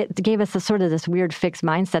gave us a sort of this weird fixed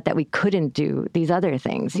mindset that we couldn't do these other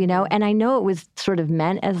things, And I know it was sort of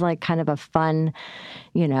meant as like kind of a fun,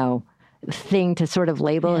 thing to sort of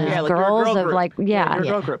label as girls of like,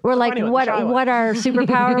 we're like what our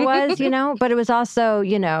superpower was, But it was also,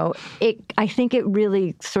 I think it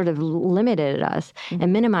really sort of limited us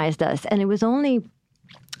and minimized us. And it was only,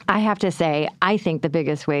 I have to say, I think the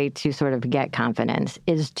biggest way to sort of get confidence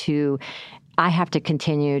is I have to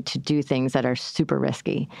continue to do things that are super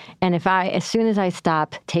risky. And as soon as I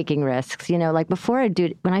stop taking risks, like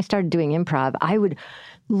when I started doing improv, I would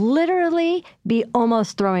literally be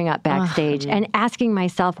almost throwing up backstage and asking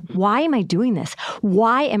myself, why am I doing this?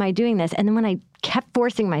 Why am I doing this? And then when I kept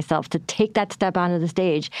forcing myself to take that step onto the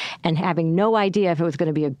stage and having no idea if it was going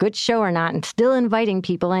to be a good show or not and still inviting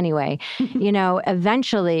people anyway,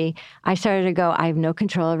 eventually I started to go, I have no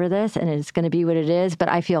control over this and it's going to be what it is, but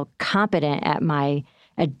I feel competent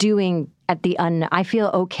I feel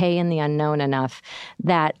okay in the unknown enough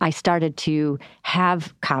that I started to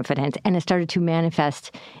have confidence and it started to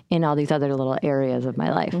manifest in all these other little areas of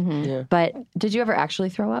my life. Mm-hmm. Yeah. But did you ever actually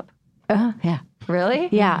throw up? Yeah. Really?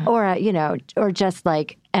 Yeah. Or just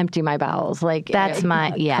like empty my bowels. Like that's my,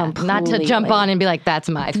 not to jump on and be like, that's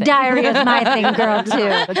my thing. Diarrhea is my thing, girl,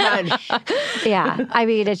 too. Yeah. I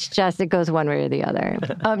mean, it goes one way or the other.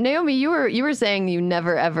 Naomi, you were saying you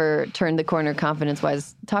never ever turned the corner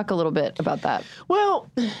confidence-wise. Talk a little bit about that.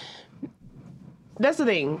 Well, that's the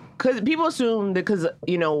thing. Because people assume that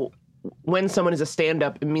when someone is a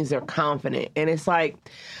stand-up, it means they're confident. And it's like,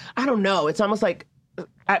 I don't know. It's almost like,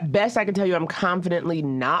 at best, I can tell you I'm confidently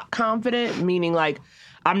not confident, meaning like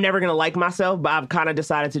I'm never going to like myself, but I've kind of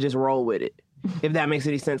decided to just roll with it, if that makes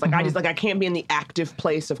any sense. Like I can't be in the active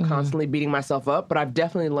place of constantly beating myself up, but I've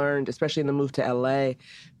definitely learned, especially in the move to LA,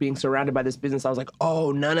 being surrounded by this business, I was like,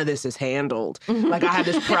 oh, none of this is handled. Like I have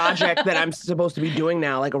this project that I'm supposed to be doing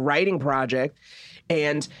now, like a writing project,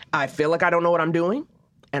 and I feel like I don't know what I'm doing.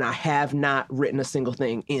 And I have not written a single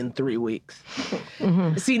thing in 3 weeks.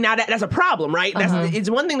 See, now that's a problem, right? It's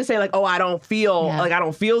one thing to say like, oh, I don't feel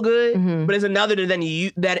good, but it's another to then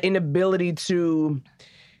that inability to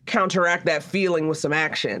counteract that feeling with some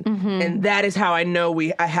action. And that is how I know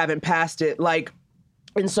I haven't passed it. Like,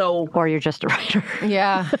 and so, or you're just a writer.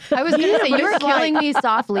 Yeah, I was going to say you're killing me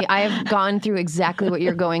softly. I have gone through exactly what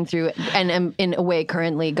you're going through, and am in a way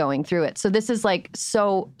currently going through it. So this is like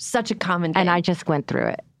such a common thing. And I just went through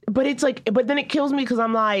it. But it's like, but then it kills me because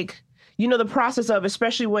I'm like, the process of,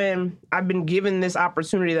 especially when I've been given this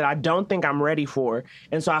opportunity that I don't think I'm ready for,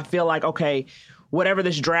 and so I feel like, okay, whatever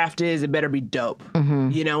this draft is, it better be dope,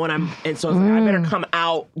 and so it's like, I better come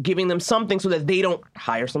out giving them something so that they don't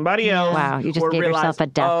hire somebody else. Wow, you just gave yourself a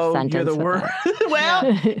death sentence. You're the worst. Well,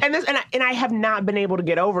 and I have not been able to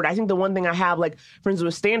get over it. I think the one thing I have, like, for instance,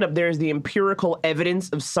 with stand-up, there's the empirical evidence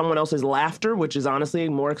of someone else's laughter, which is honestly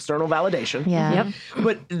more external validation. Yeah. Yep.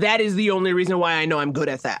 But that is the only reason why I know I'm good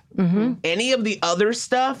at that. Any of the other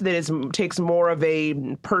stuff that takes more of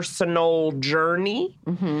a personal journey,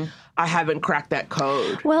 I haven't cracked that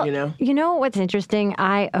code. Well, you know what's interesting?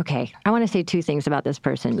 I want to say 2 things about this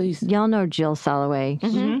person. Please. Y'all know Jill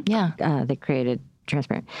Soloway? Yeah. They created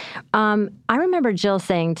Transparent. I remember Jill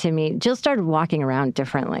saying to me, Jill started walking around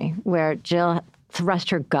differently, where Jill thrust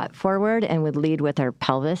her gut forward and would lead with her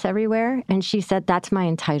pelvis everywhere. And she said, that's my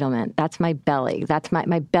entitlement. That's my belly. That's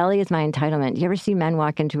my belly is my entitlement. You ever see men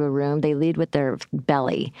walk into a room? They lead with their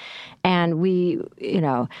belly. And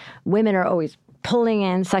women are always pulling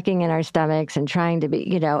in, sucking in our stomachs and trying to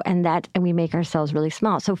be, and we make ourselves really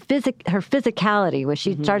small. So her physicality was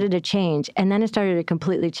she started to change, and then it started to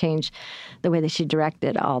completely change the way that she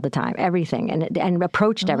directed all the time, everything, and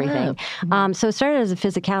approached everything. So it started as a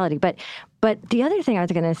physicality, but But the other thing I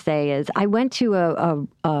was going to say is I went to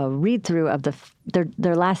a read-through of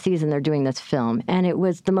their last season. They're doing this film, and it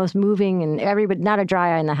was the most moving, and everybody, not a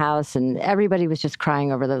dry eye in the house, and everybody was just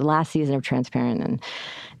crying over the last season of Transparent. And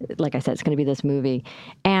like I said, it's going to be this movie.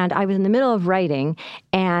 And I was in the middle of writing,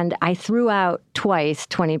 and I threw out twice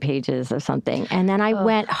 20 pages of something. And then I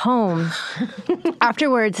went home.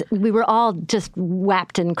 Afterwards, we were all just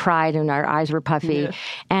wept and cried, and our eyes were puffy. Yeah.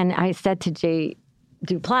 And I said to Jay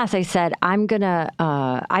Duplass, I said, I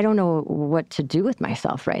don't know what to do with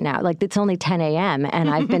myself right now. Like, it's only 10 a.m. and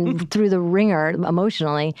I've been through the ringer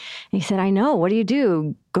emotionally. And he said, I know. What do you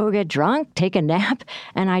do? Go get drunk? Take a nap?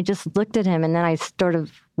 And I just looked at him, and then I sort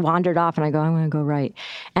of wandered off, and I go, I'm going to go write.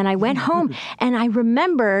 And I went home, and I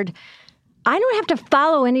remembered, I don't have to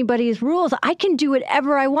follow anybody's rules. I can do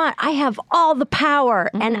whatever I want. I have all the power.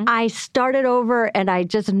 Mm-hmm. And I started over, and I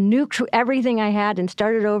just nuked everything I had and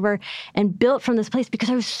started over and built from this place because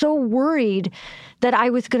I was so worried that I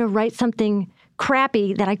was going to write something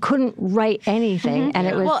crappy that I couldn't write anything. Mm-hmm. And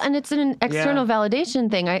it was... Well, and it's an external validation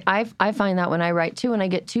thing. I find that when I write too, and I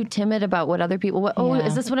get too timid about what other people,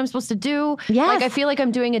 is this what I'm supposed to do? Yes. Like, I feel like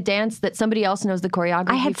I'm doing a dance that somebody else knows the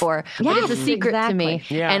choreography for, but it's a secret to me.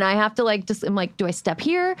 Yeah. And I have to I'm like, do I step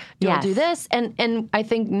here? Do I do this? And I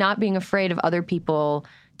think not being afraid of other people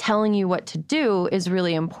telling you what to do is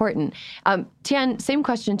really important. Tien, same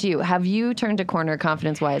question to you. Have you turned a corner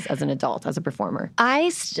confidence-wise as an adult, as a performer? I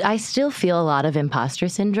still feel a lot of imposter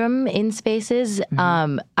syndrome in spaces.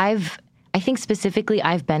 Mm-hmm. I think specifically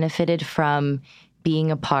I've benefited from being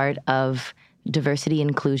a part of diversity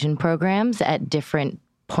inclusion programs at different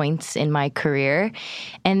points in my career.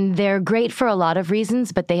 And they're great for a lot of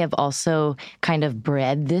reasons, but they have also kind of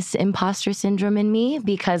bred this imposter syndrome in me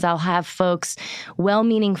because I'll have folks,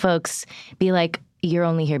 well-meaning folks, be like, you're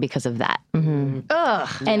only here because of that. Mm-hmm. Ugh.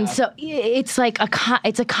 And so it's like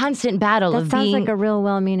it's a constant battle of being... That sounds like a real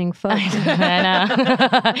well-meaning folk.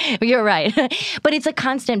 I know. You're right. But it's a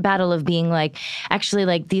constant battle of being like, actually,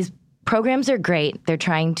 like, these programs are great. They're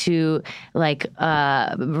trying to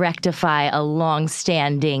rectify a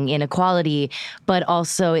long-standing inequality, but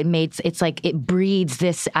also it breeds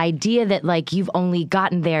this idea that like you've only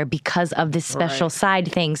gotten there because of this special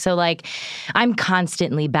side thing. So like I'm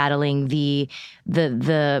constantly battling the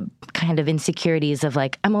kind of insecurities of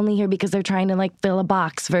like I'm only here because they're trying to like fill a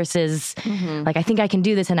box versus like I think I can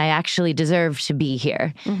do this and I actually deserve to be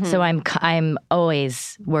here. Mm-hmm. So I'm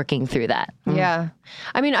always working through that. Yeah.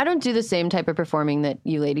 I mean, I don't do the same type of performing that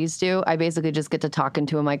you ladies do. I basically just get to talk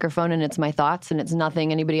into a microphone and it's my thoughts and it's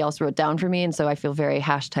nothing anybody else wrote down for me. And so I feel very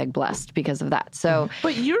 #blessed because of that. So,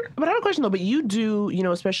 but I have a question though, but you do,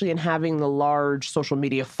 especially in having the large social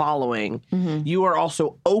media following, you are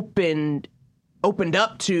also opened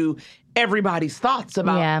up to everybody's thoughts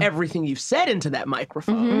about everything you've said into that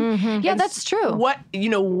microphone. Mm-hmm. Mm-hmm. Yeah, that's true. What,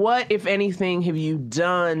 if anything, have you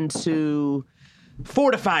done to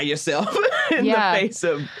fortify yourself in the face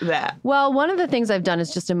of that? Well, one of the things I've done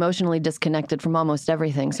is just emotionally disconnected from almost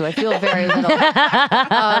everything, so I feel very little.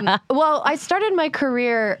 Well, I started my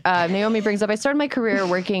career, Naomi brings up, I started my career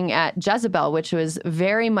working at Jezebel, which was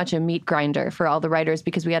very much a meat grinder for all the writers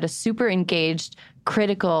because we had a super engaged,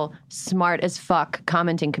 critical, smart as fuck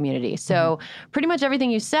commenting community. So pretty much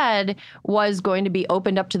everything you said was going to be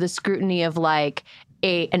opened up to the scrutiny of like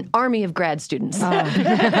an army of grad students all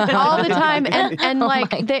the time, and like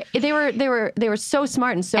they were so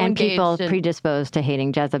smart and so engaged, people predisposed to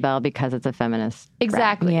hating Jezebel because it's a feminist.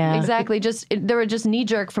 Exactly, exactly. They were just knee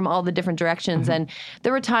jerk from all the different directions, and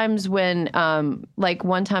there were times when, like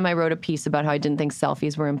one time I wrote a piece about how I didn't think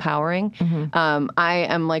selfies were empowering. I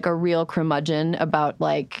am like a real curmudgeon about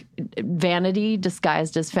like vanity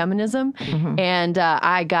disguised as feminism, and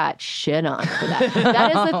I got shit on for that.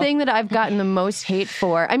 That is the thing that I've gotten the most hate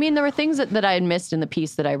for. I mean, there were things that I had missed in the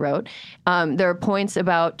piece that I wrote. There are points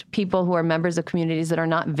about people who are members of communities that are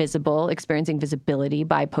not visible, experiencing visibility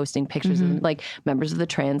by posting pictures of, like members of the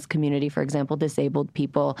trans community, for example, disabled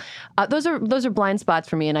people. Those are blind spots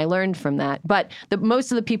for me, and I learned from that. But most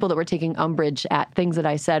of the people that were taking umbrage at things that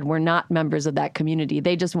I said were not members of that community.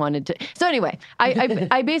 They just wanted to. So anyway,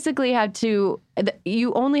 I basically had to.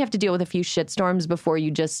 You only have to deal with a few shitstorms before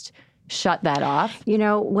you just shut that off.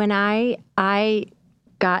 When I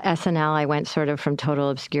got SNL, I went sort of from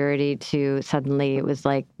total obscurity to suddenly it was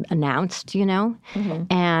like announced,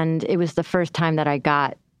 and it was the first time that I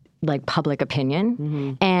got like public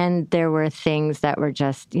opinion. And there were things that were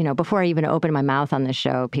just, before I even opened my mouth on the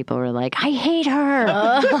show, people were like, I hate her.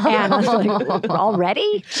 And I was like,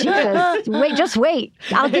 already? Jesus, just wait.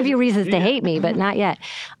 I'll give you reasons to hate me, but not yet.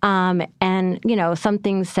 And, some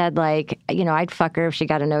things said like, I'd fuck her if she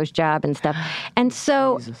got a nose job and stuff. And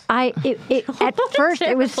so at first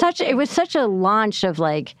it was such a launch of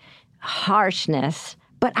like harshness.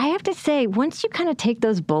 But I have to say, once you kind of take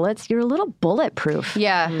those bullets, you're a little bulletproof.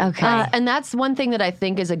 Yeah. Okay. And that's one thing that I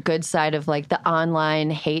think is a good side of like the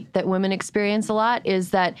online hate that women experience a lot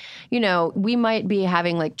is that, we might be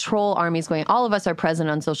having like troll armies going. All of us are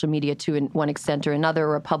present on social media to one extent or another,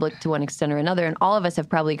 or public to one extent or another. And all of us have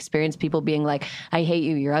probably experienced people being like, I hate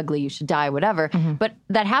you, you're ugly, you should die, whatever. But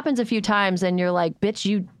that happens a few times and you're like, bitch,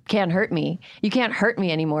 you can't hurt me. You can't hurt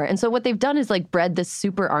me anymore. And so what they've done is like bred this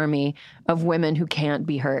super army of women who can't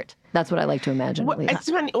be hurt. That's what I like to imagine. Well, it's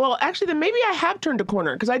funny. Well, actually, then maybe I have turned a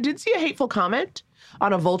corner because I did see a hateful comment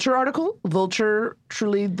on a Vulture article. Vulture,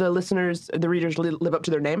 truly, the readers live up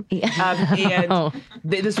to their name. And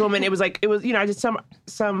this woman, I did some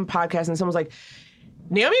podcast and someone was like,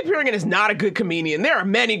 Naomi Ekperigin is not a good comedian. There are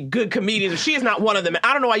many good comedians. She is not one of them.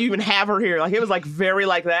 I don't know why you even have her here. Like, it was like very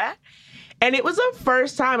like that. And it was the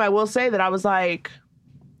first time I will say that I was like,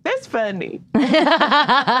 that's funny.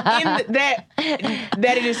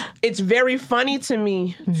 It's very funny to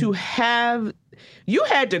me to have, you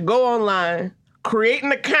had to go online, create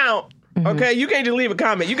an account. Okay, you can't just leave a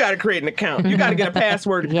comment. You got to create an account. You got to get a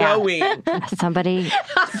password to go in. Somebody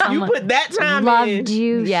you put that time loved in.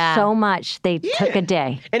 You so much. They took a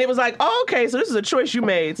day. And it was like, oh, okay, so this is a choice you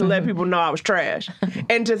made to let people know I was trash.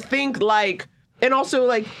 And to think like, and also,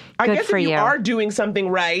 like, I guess if you are doing something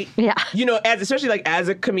right, especially like as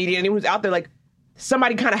a comedian, anyone who's out there, like,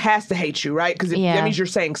 somebody kind of has to hate you, right? Because that means you're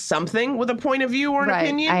saying something with a point of view or an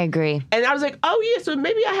opinion. I agree. And I was like, oh yeah, so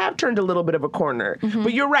maybe I have turned a little bit of a corner.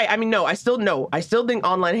 But you're right. I mean, I still think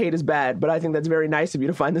online hate is bad, but I think that's very nice of you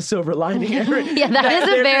to find the silver lining.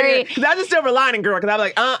 That's a silver lining, girl. Because I'm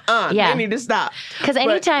like, they need to stop. Because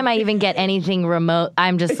anytime I even get anything remote,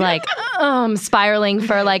 I'm just like, I'm spiraling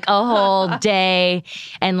for like a whole day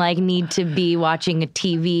and like need to be watching a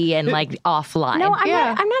TV and like offline. No,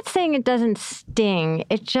 I'm not saying it doesn't sting.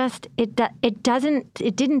 It just it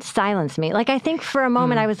didn't silence me. Like I think for a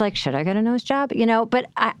moment I was like, should I get a nose job? But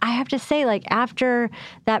I have to say, like after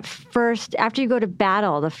you go to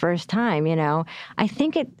battle the first time, I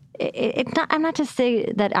think it's not. I'm not to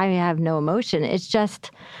say that I have no emotion. It's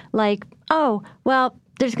just like, oh well.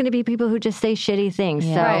 There's going to be people who just say shitty things.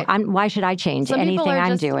 So why should I change anything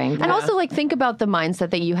I'm doing? And also, like, think about the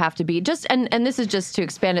mindset that you have to be. And this is just to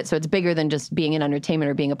expand it so it's bigger than just being in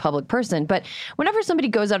entertainment or being a public person. But whenever somebody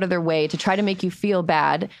goes out of their way to try to make you feel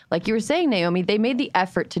bad, like you were saying, Naomi, they made the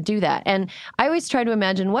effort to do that. And I always try to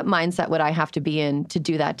imagine what mindset would I have to be in to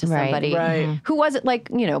do that to somebody who wasn't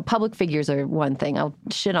like, public figures are one thing. I'll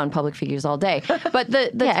shit on public figures all day. But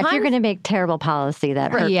if you're going to make terrible policy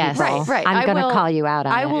that hurt people, I'm going to call you out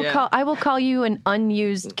on I will call you an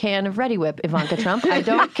unused can of Ready Whip, Ivanka Trump. I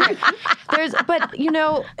don't care.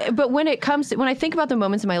 But when it comes to, when I think about the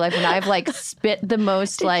moments in my life when I've like spit the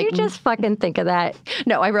most, Did you just fucking think of that?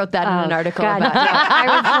 No, I wrote that in an article about it.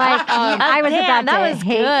 I was about to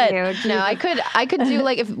hate you. No, I could do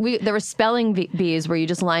like there were spelling bees where you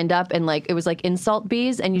just lined up and like it was like insult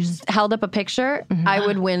bees and you just held up a picture. I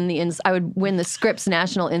would win the Scripps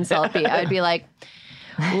National Insult Bee. I would be like,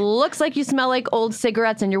 looks like you smell like old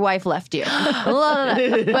cigarettes and your wife left you. But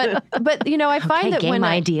I find that when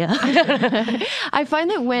I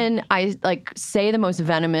find that when I like say the most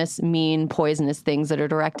venomous, mean, poisonous things that are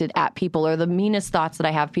directed at people or the meanest thoughts that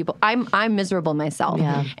I have people, I'm miserable myself.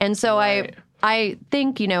 Yeah. And so I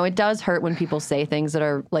think, it does hurt when people say things that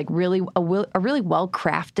are like really a really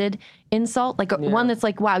well-crafted insult, like one that's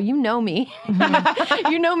like, wow, you know me.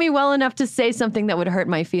 You know me well enough to say something that would hurt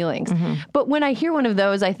my feelings. But when I hear one of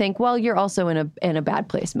those, I think, well, you're also in a bad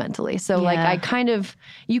place mentally. So like I kind of,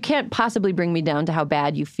 you can't possibly bring me down to how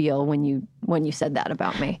bad you feel when you said that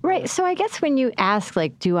about me. Right. So I guess when you ask,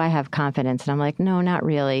 like, do I have confidence? And I'm like, no, not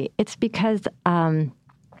really. It's because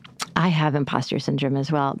I have imposter syndrome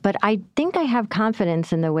as well. But I think I have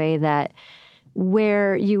confidence in the way that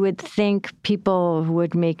where you would think people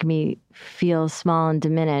would make me feel small and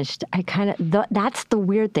diminished, I kind of, that's the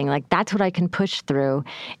weird thing. Like, that's what I can push through.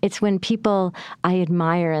 It's when people I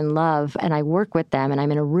admire and love and I work with them and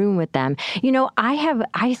I'm in a room with them.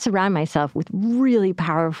 I surround myself with really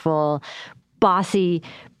powerful, bossy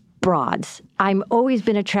broads. I'm always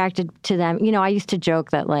been attracted to them. You know, I used to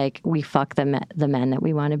joke that like we fuck the men that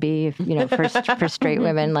we want to be. If, you know, for straight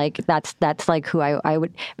women, like that's like who I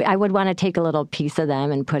would want to take a little piece of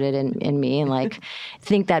them and put it in me, and like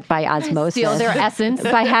think that by osmosis, steal their essence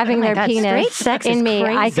by having their penis sex in is me,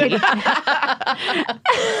 crazy. I could.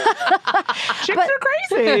 Chicks are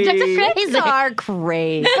crazy. Chicks are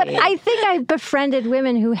crazy. But I think I befriended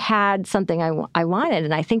women who had something I wanted,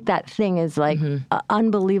 and I think that thing is like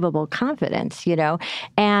unbelievable confidence, you know,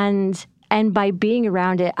 and by being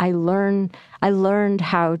around it, I learned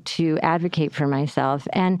how to advocate for myself,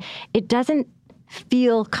 and it doesn't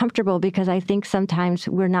feel comfortable because I think sometimes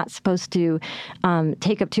we're not supposed to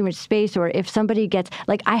take up too much space, or if somebody gets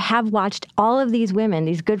like, I have watched all of these women,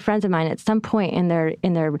 these good friends of mine, at some point in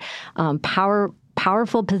their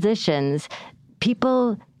powerful positions,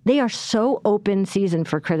 people, they are so open season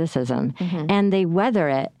for criticism, and they weather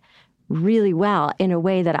it really well in a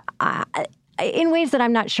way that in ways that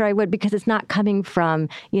I'm not sure I would, because it's not coming from,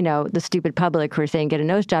 you know, the stupid public who are saying get a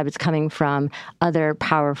nose job. It's coming from other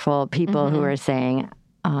powerful people who are saying,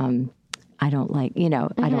 I don't like, you know,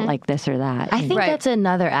 I don't like this or that. I think that's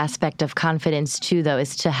another aspect of confidence too, though,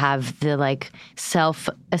 is to have the like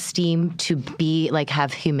self-esteem, to be like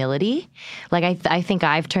have humility. Like I think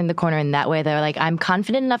I've turned the corner in that way. They're like, I'm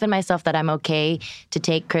confident enough in myself that I'm okay to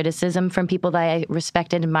take criticism from people that I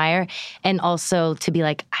respect and admire, and also to be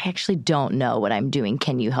like, I actually don't know what I'm doing.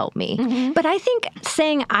 Can you help me? But I think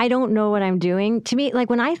saying I don't know what I'm doing, to me, like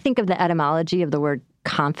when I think of the etymology of the word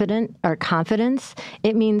confident or confidence,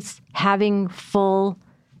 it means having full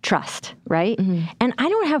trust, right? And I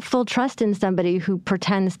don't have full trust in somebody who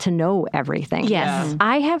pretends to know everything. Yes.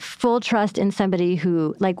 I have full trust in somebody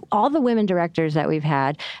who, like all the women directors that we've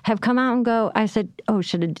had have come out and go, I said, oh,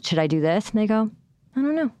 should I do this? And they go, I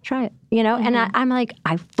don't know, try it. You know, and I'm like,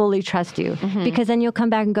 I fully trust you, because then you'll come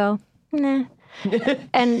back and go, nah.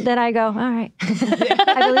 And then I go, all right,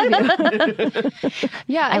 I believe you.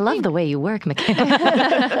 Yeah, I love the way you work,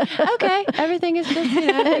 Michaela. Okay, everything is just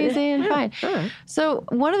easy and fine. So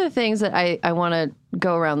one of the things that I want to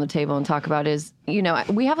go around the table and talk about is, you know,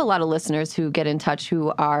 we have a lot of listeners who get in touch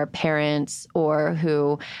who are parents or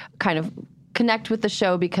who kind of connect with the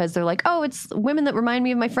show because they're like, oh, it's women that remind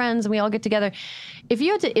me of my friends and we all get together. If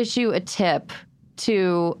you had to issue a tip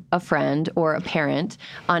to a friend or a parent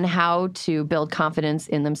on how to build confidence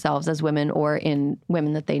in themselves as women or in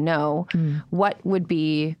women that they know, what would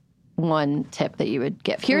be one tip that you would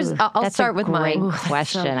give? I'll start with mine.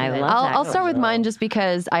 Question. I love that. I'll start with mine just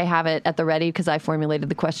because I have it at the ready because I formulated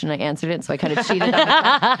the question, I answered it, so I kind of cheated on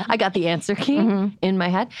it. I got the answer key in my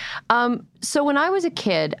head. So when I was a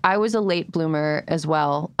kid, I was a late bloomer as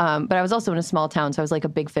well, but I was also in a small town, so I was like a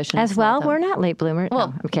big fish in a small town. We're not late bloomers. Well,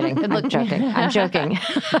 no, I'm kidding. I'm joking. I'm joking.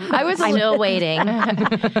 I was still waiting.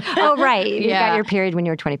 Oh, right. You got your period when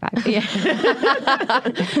you were 25.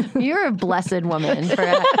 You're a blessed woman for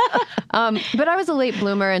it. But I was a late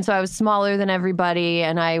bloomer, and so I was smaller than everybody,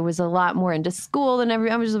 and I was a lot more into school than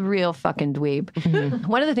everybody. I was a real fucking dweeb.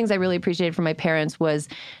 One of the things I really appreciated from my parents was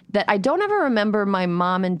that I don't ever remember my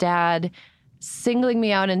mom and dad singling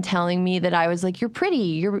me out and telling me that I was like, you're pretty,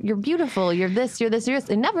 you're beautiful, you're this, you're this, you're this.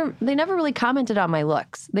 They never really commented on my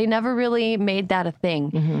looks. They never really made that a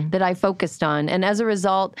thing that I focused on. And as a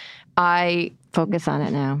result, I focus on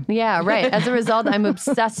it now. Yeah, right. As a result, I'm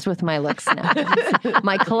obsessed with my looks now.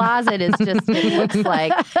 My closet is just, it looks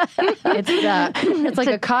like, it's like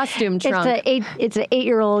a costume trunk. It's an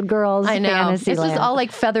 8-year-old girl's fantasy It's land. just all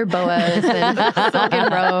like feather boas and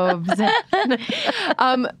silken robes.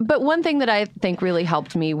 But one thing that I think really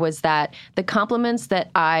helped me was that the compliments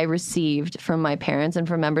that I received from my parents and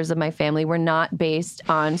from members of my family were not based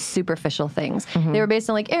on superficial things. They were based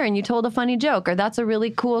on like, Erin, you told a funny joke, or that's a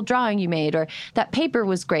really cool drawing you made, or that paper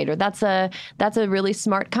was great, or that's a really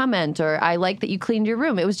smart comment, or I like that you cleaned your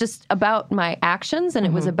room. It was just about my actions, and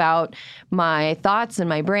it was about my thoughts and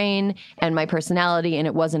my brain and my personality, and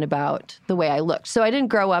it wasn't about the way I looked. So I didn't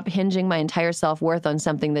grow up hinging my entire self-worth on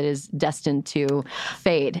something that is destined to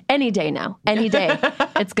fade. Any day now. Any day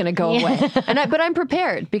it's going to go away. But I'm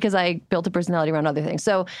prepared because I built a personality around other things.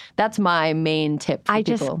 So that's my main tip for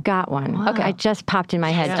people. Just got one. Wow. Okay. I just popped in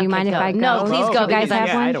my head. Do you mind if I go? No, please go. You guys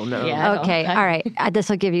have one? I don't know. Yeah, Okay. All right. This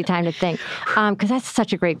will give you time to think. Because that's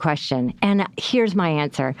such a great question. And here's my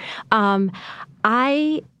answer.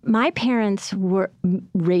 My parents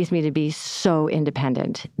raised me to be so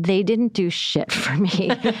independent. They didn't do shit for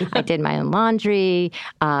me. I did my own laundry.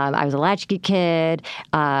 I was a latchkey kid,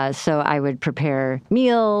 so I would prepare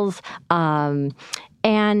meals. And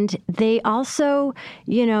they also,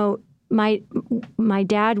 my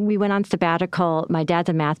dad, we went on sabbatical. My dad's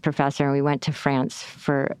a math professor, and we went to France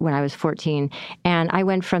when I was 14. And I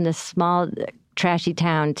went from this small, trashy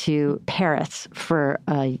town to Paris for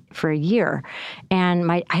a year.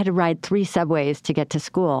 And I had to ride 3 subways to get to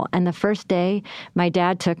school. And the first day, my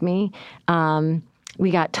dad took me. We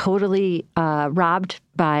got totally robbed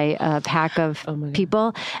by a pack of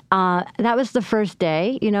people. That was the first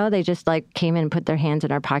day. They just came in and put their hands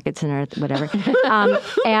in our pockets and whatever.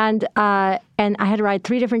 And I had to ride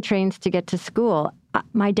 3 different trains to get to school.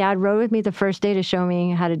 My dad rode with me the first day to show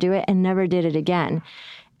me how to do it and never did it again.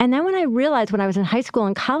 And then when I realized when I was in high school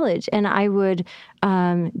and college and I would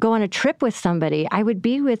go on a trip with somebody, I would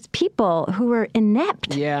be with people who were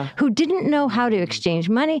inept, who didn't know how to exchange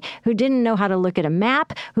money, who didn't know how to look at a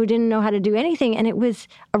map, who didn't know how to do anything. And it was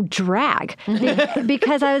a drag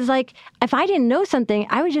because I was like, if I didn't know something,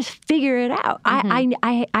 I would just figure it out.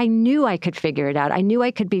 I knew I could figure it out. I knew I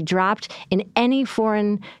could be dropped in any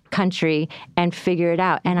foreign country and figure it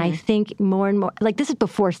out. And I think more and more, this is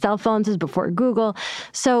before cell phones, this is before Google.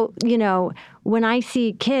 So, when I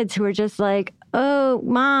see kids who are just like, oh,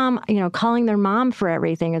 mom, calling their mom for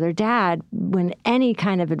everything or their dad, when any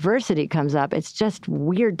kind of adversity comes up, it's just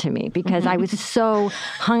weird to me because I was so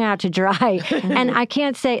hung out to dry. And I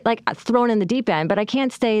can't say, thrown in the deep end, but I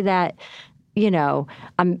can't say that,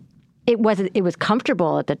 it was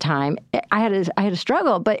comfortable at the time. I had a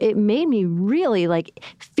struggle, but it made me really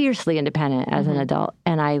fiercely independent as an adult,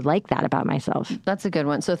 and I like that about myself. That's a good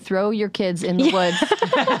one. So throw your kids in the woods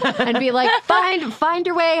and be like, find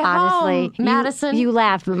your way Honestly, home, Madison. You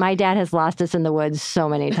laugh, but my dad has lost us in the woods so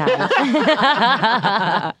many times.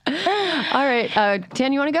 All right,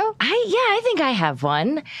 Tien, you want to go? I think I have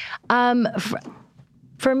one.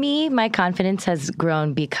 For me, my confidence has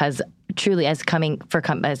grown because truly as a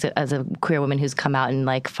queer woman who's come out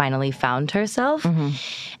and finally found herself.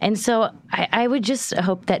 And so I would just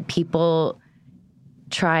hope that people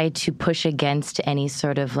try to push against any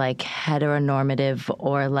sort of heteronormative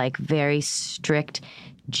or very strict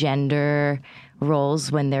gender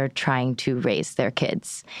roles when they're trying to raise their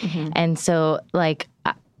kids. And so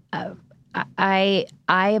I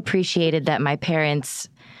appreciated that my parents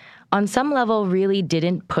on some level really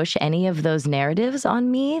didn't push any of those narratives on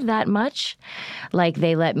me that much.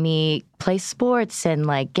 They let me play sports and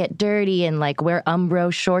get dirty and wear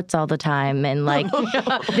Umbro shorts all the time and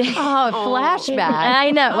flashback.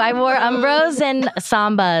 I know. I wore Umbros and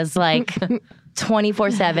Sambas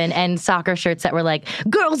 24/7 and soccer shirts that were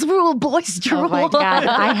girls rule, boys drool. Oh my God.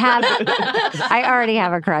 I already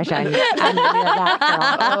have a crush on you. I'm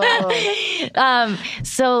that girl.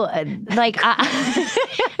 So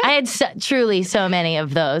I had truly so many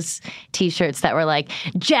of those T-shirts that were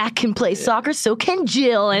Jack can play soccer, so can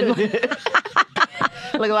Jill, and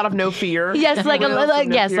a lot of no fear. Yes, a lot of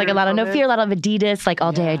no fear, a lot of Adidas.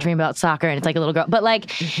 All day I dream about soccer, and it's a little girl. But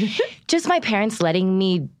just my parents letting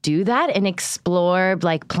me do that and explore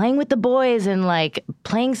playing with the boys and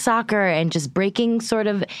playing soccer and just breaking sort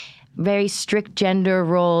of very strict gender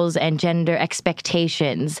roles and gender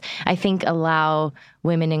expectations, I think allow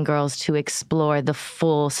women and girls to explore the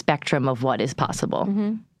full spectrum of what is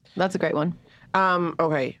possible. That's a great one.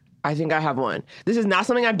 Okay, I think I have one. This is not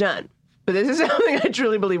something I've done, but this is something I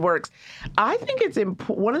truly believe works. I think it's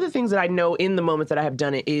one of the things that I know in the moments that I have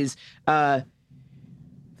done it is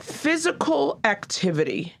physical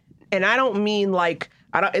activity. And I don't mean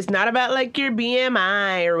it's not about your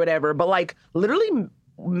BMI or whatever, but literally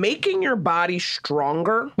making your body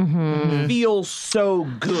stronger feels so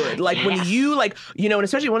good. When you and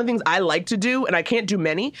especially one of the things I like to do, and I can't do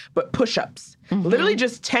many, but push-ups. Literally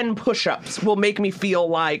just 10 push-ups will make me feel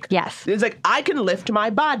yes, it's I can lift my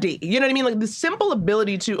body. You know what I mean? The simple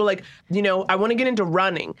ability to I want to get into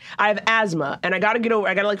running. I have asthma and I got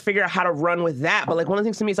to figure out how to run with that. But one of the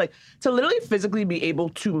things to me is to literally physically be able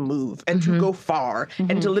to move and to go far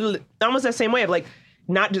and to literally almost that same way of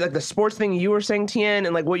not just the sports thing you were saying, Tien,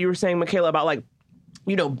 and what you were saying, Michaela, about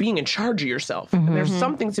being in charge of yourself. And there's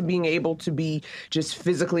something to being able to be just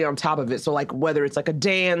physically on top of it. So whether it's a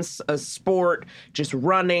dance, a sport, just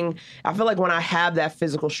running, I feel when I have that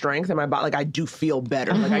physical strength in my body, I do feel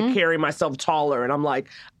better. I carry myself taller and I'm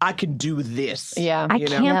I can do this. Yeah. I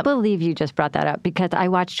can't believe you just brought that up because I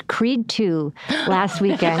watched Creed 2 last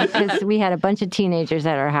weekend because we had a bunch of teenagers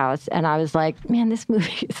at our house and I was like, man, this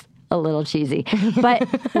movie is a little cheesy. But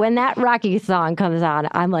when that Rocky song comes on,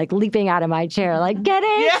 I'm like leaping out of my chair, like, get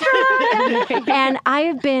it! And I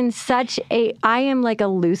have been I am like a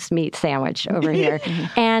loose meat sandwich over here.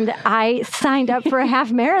 And I signed up for a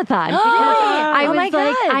half marathon because I was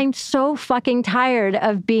like, I'm so fucking tired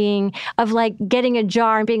of getting a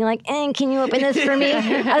jar and being like, can you open this for me?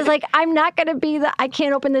 I was like, I'm not going to I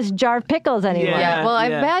can't open this jar of pickles anymore. Yeah. Well, I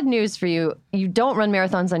have bad news for you. You don't run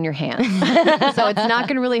marathons on your hands. So it's not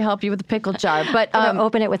going to really help you with the pickle jar. But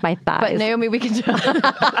open it with my thighs. But Naomi, we can do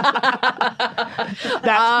That's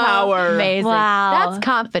power. Amazing. Wow. That's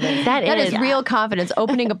confidence. That is real confidence,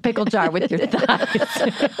 opening a pickle jar with your thighs.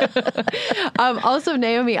 Also,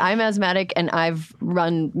 Naomi, I'm asthmatic and I've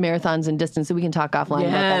run marathons and distance, so we can talk offline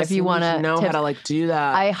about that if you want to know how to do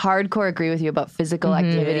that. I hardcore agree with you about physical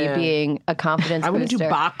activity being a confidence I want to booster. do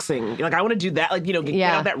boxing. Like, I want to do that. Like, get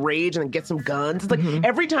out that rage and get some guns. It's like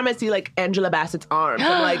every time I see like Angela Bassett's arms,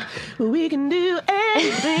 I'm like, we can do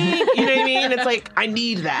anything. You know what I mean? It's like, I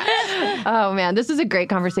need that. Oh man, this is a great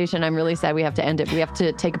conversation. I'm really sad we have to end it. We have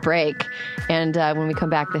to take a break. And when we come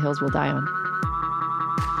back, The Hills Will Die On.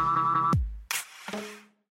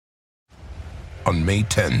 On May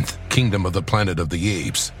 10th, Kingdom of the Planet of the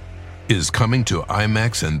Apes is coming to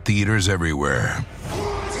IMAX and theaters everywhere.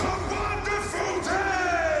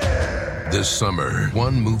 This summer,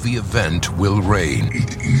 one movie event will reign.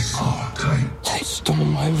 It is our time. They stole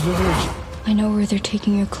my village. I know where they're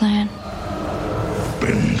taking your clan.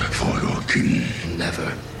 Bend for your king.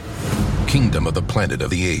 Never. Kingdom of the Planet of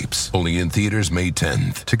the Apes. Only in theaters May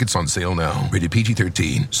 10th. Tickets on sale now. Rated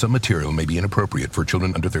PG-13. Some material may be inappropriate for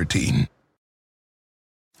children under 13.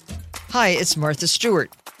 Hi, it's Martha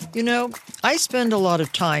Stewart. You know, I spend a lot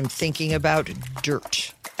of time thinking about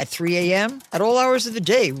dirt. At 3 a.m., at all hours of the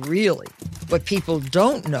day, really. What people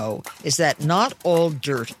don't know is that not all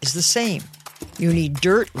dirt is the same. You need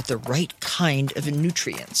dirt with the right kind of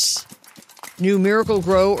nutrients. New Miracle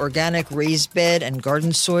Grow organic raised bed and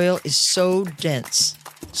garden soil is so dense,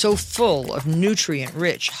 so full of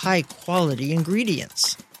nutrient-rich, high-quality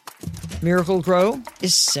ingredients. Miracle Grow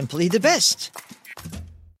is simply the best.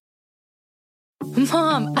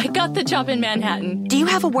 Mom, I got the job in Manhattan. Do you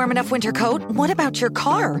have a warm enough winter coat? What about your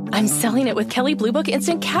car? I'm selling it with Kelley Blue Book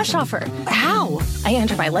Instant Cash Offer. How? I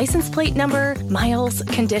enter my license plate number, miles,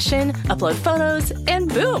 condition, upload photos, and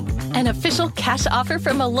boom, an official cash offer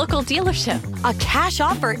from a local dealership. A cash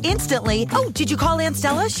offer instantly? Oh, did you call Aunt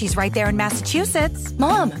Stella? She's right there in Massachusetts.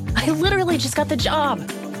 Mom, I literally just got the job.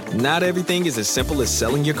 Not everything is as simple as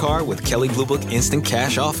selling your car with Kelley Blue Book Instant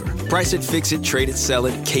Cash Offer. Price it, fix it, trade it, sell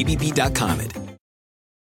it, KBB.com it.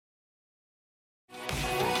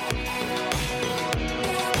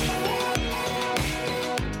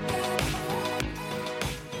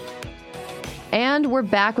 And we're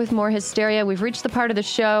back with more hysteria. We've reached the part of the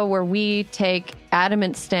show where we take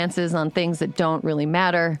adamant stances on things that don't really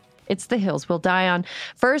matter. It's The Hills Will Die On.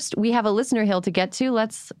 First, we have a listener hill to get to.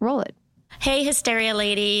 Let's roll it. Hey, hysteria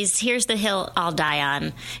ladies, here's the hill I'll die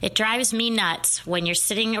on. It drives me nuts when you're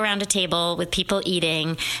sitting around a table with people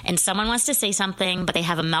eating and someone wants to say something, but they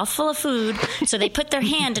have a mouthful of food, so they put their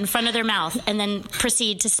hand in front of their mouth and then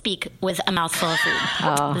proceed to speak with a mouthful of food.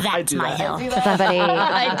 Oh, that's my hill. Somebody,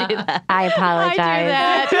 I do that. I apologize.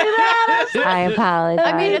 I do that. I apologize.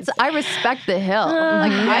 I mean, I respect the hill.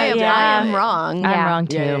 Like, I am wrong. I'm wrong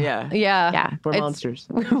too. Yeah. We're monsters.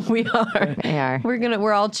 We are. We are.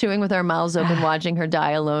 We're all chewing with our mouths open, watching her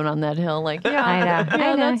die alone on that hill. Like, I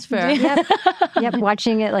know. That's fair. Yep,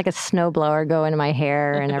 watching it like a snowblower go into my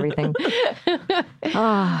hair and everything.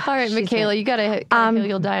 All right, Michaela, you got a hill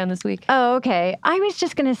you'll die on this week. Oh, okay. I was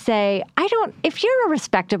just going to say, if you're a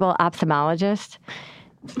respectable ophthalmologist,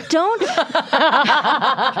 don't go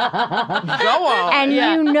on. And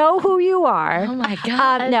you know who you are. Oh my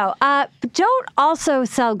God. Don't also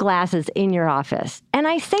sell glasses in your office. And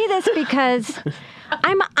I say this because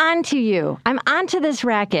I'm onto you. I'm onto this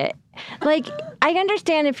racket. Like, I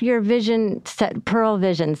understand if you're Pearl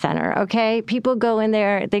Vision Center, okay? People go in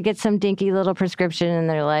there, they get some dinky little prescription, and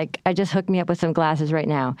they're like, I just hooked me up with some glasses right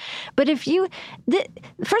now. But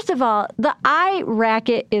first of all, the eye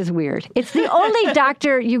racket is weird. It's the only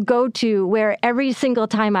doctor you go to where every single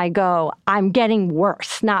time I go, I'm getting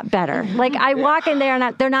worse, not better. Like, I walk in there,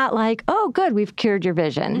 and they're not like, oh, good, we've cured your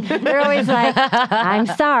vision. They're always like, I'm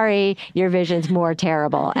sorry, your vision's more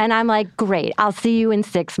terrible. And I'm like, great, I'll see you in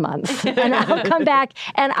 6 months. And I'll come back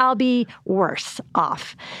and I'll be worse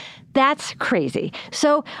off. That's crazy.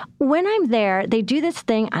 So when I'm there, they do this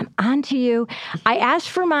thing. I'm onto you. I asked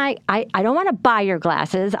for I don't want to buy your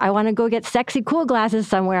glasses. I want to go get sexy, cool glasses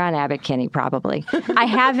somewhere on Abbot Kinney, probably. I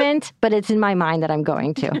haven't, but it's in my mind that I'm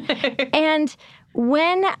going to. And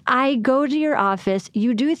when I go to your office,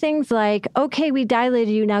 you do things like, okay, we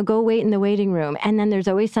dilated you, now go wait in the waiting room. And then there's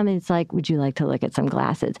always something that's like, would you like to look at some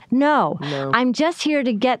glasses? No. I'm just here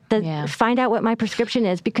to get find out what my prescription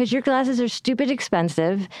is because your glasses are stupid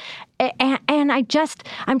expensive. And I'm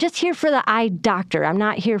just here for the eye doctor. I'm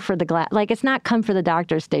not here for the glass. Like, it's not come for the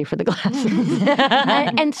doctor, stay for the glasses.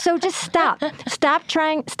 and so just stop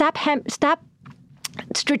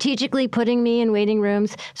strategically putting me in waiting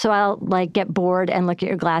rooms so I'll like get bored and look at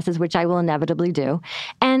your glasses, which I will inevitably do.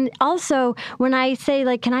 And also when I say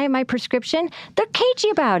like, can I have my prescription? They're cagey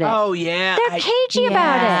about it. Oh yeah. They're cagey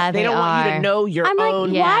about it. They don't want you to know your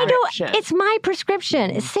own like, why prescription. it's my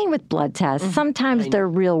prescription. It's same with blood tests. Sometimes they're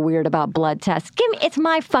real weird about blood tests. It's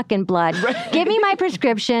my fucking blood. Give me my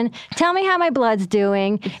prescription. Tell me how my blood's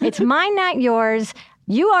doing. It's mine, not yours.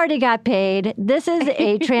 You already got paid. This is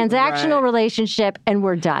a transactional relationship, and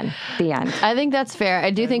we're done. The end. I think that's fair. I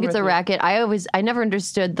do think it's a racket. I never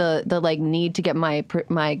understood the like need to get my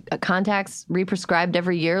contacts represcribed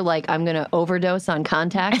every year. Like I'm going to overdose on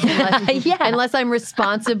contacts unless I'm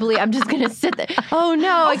responsibly. I'm just going to sit there. Oh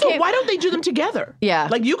no! Also, I can't. why don't they do them together? Yeah.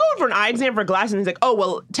 Like you go in for an eye exam for glasses, and it's like, oh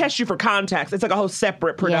well, test you for contacts. It's like a whole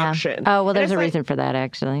separate production. Oh well, there's a reason for that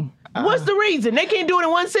actually. What's the reason? They can't do it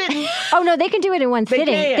in one sitting? Oh, no, they can do it in one sitting.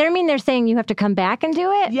 They're saying you have to come back and do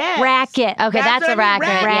it? Yes. Racket. Okay, that's a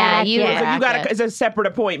racket. Yeah, it's a separate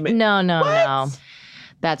appointment. No.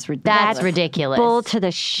 That's ridiculous. That's ridiculous. Bull to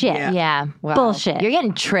the shit. Yeah. Wow. Bullshit. You're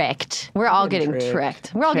getting tricked. We're all getting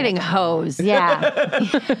tricked. We're all getting hosed. Yeah.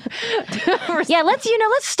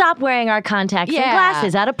 Let's stop wearing our contacts and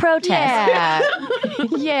glasses out of protest.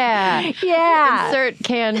 Yeah. Insert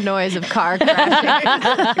canned noise of car crashing.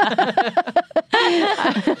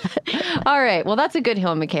 All right. Well, that's a good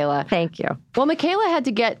hill, Michaela. Thank you. Well, Michaela had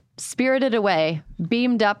to get spirited away,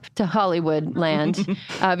 beamed up to Hollywood land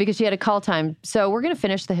because she had a call time. So we're going to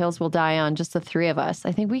finish The Hills Will Die On, just the three of us.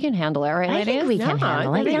 I think we can handle it, right, ladies? I think we can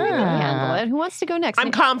handle it. We can handle it. Who wants to go next?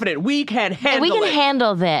 I'm confident we can handle it. We can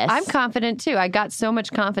handle this. I'm confident, too. I got so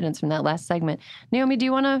much confidence from that last segment. Naomi, do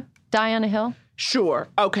you want to die on a hill? Sure.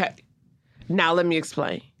 Okay. Now let me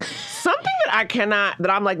explain. Something that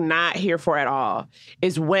I'm like not here for at all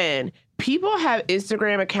is when people have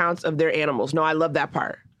Instagram accounts of their animals. No, I love that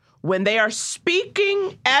part. When they are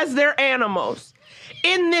speaking as their animals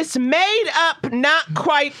in this made up, not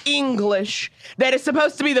quite English that is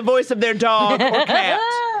supposed to be the voice of their dog or cat.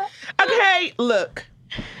 Okay, look.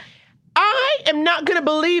 I am not going to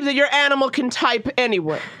believe that your animal can type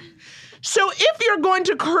anyway. So if you're going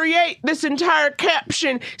to create this entire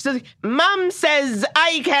caption, says, Mom says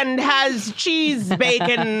Icon has cheese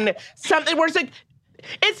bacon, something where it's like,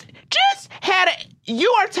 it's just you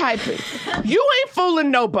are typing. You ain't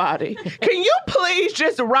fooling nobody. Can you please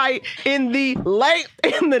just write in the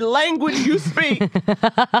language you speak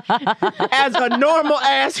as a normal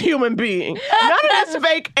ass human being? None of this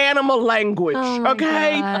fake animal language.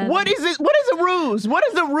 Okay? God. What is it? What is a ruse? What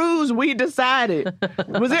is the ruse we decided?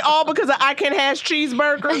 Was it all because of I Can Has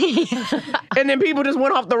Cheeseburger? And then people just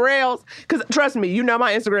went off the rails? Because trust me, you know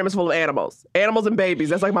my Instagram is full of animals. Animals and babies.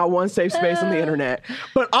 That's like my one safe space on the internet.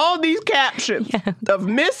 But all these captions of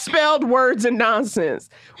misspelled words and nonsense,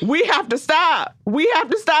 we have to stop. We have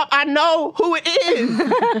to stop. I know who it is.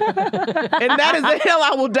 And that is the hill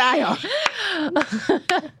I will die on.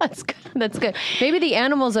 That's good. That's good. Maybe the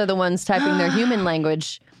animals are the ones typing their human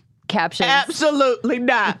language captions. Absolutely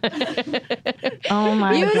not. Oh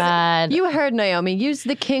my God. You heard Naomi. Use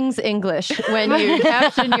the King's English when you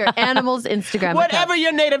caption your animal's Instagram Whatever account.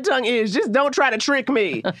 your native tongue is, just don't try to trick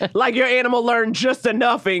me like your animal learned just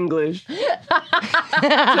enough English to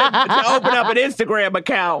open up an Instagram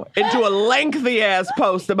account and do a lengthy ass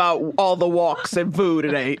post about all the walks and food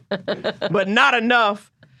it ate, but not enough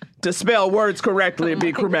to spell words correctly and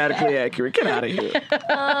be grammatically accurate. Get out of here.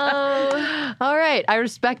 All right. I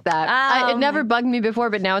respect that. It never bugged me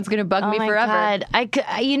before, but now it's going to bug me forever. God.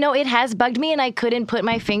 It has bugged me and I couldn't put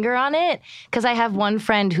my finger on it because I have one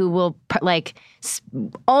friend who will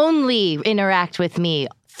only interact with me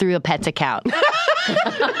through a pet's account.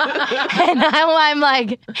 And now I'm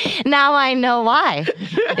like, now I know why.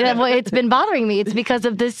 It's been bothering me. It's because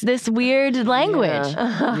of this weird language.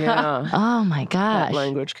 Yeah. Oh my gosh. That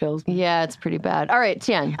language kills me. Yeah, it's pretty bad. All right,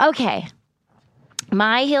 Tien. Okay.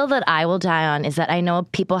 My hill that I will die on is that I know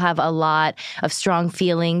people have a lot of strong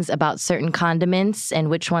feelings about certain condiments and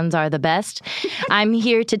which ones are the best. I'm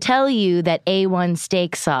here to tell you that A1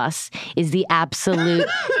 steak sauce is the absolute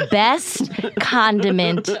best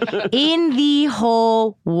condiment in the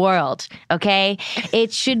whole world, okay?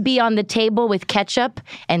 It should be on the table with ketchup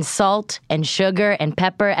and salt and sugar and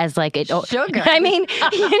pepper as like it. Sugar? I mean,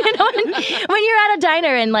 when you're at a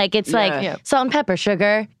diner and like it's salt and pepper,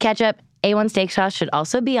 sugar, ketchup, A1 steak sauce should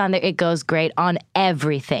also be on there. It goes great on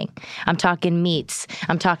everything. I'm talking meats.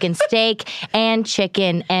 I'm talking steak and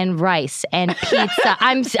chicken and rice and pizza.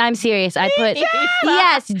 I'm serious. I put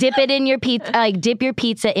yes, dip it in your pizza. Like dip your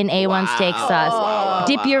pizza in A1 steak sauce.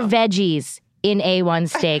 Dip your veggies in A1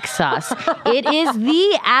 steak sauce. It is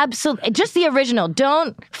the absolute, just the original.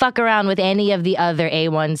 Don't fuck around with any of the other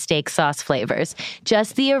A1 steak sauce flavors.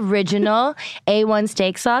 Just the original A1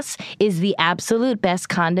 steak sauce is the absolute best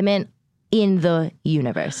condiment in the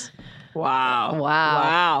universe.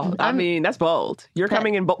 Wow. I mean, that's bold. You're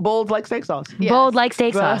coming in bold like steak sauce. Yes. Bold like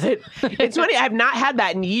steak sauce. It's funny. I've not had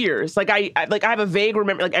that in years. Like I have a vague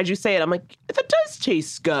remember. Like as you say it, I'm like, that does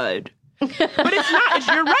taste good. But it's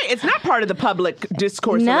not. You're right. It's not part of the public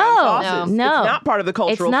discourse around sauces. No. It's not part of the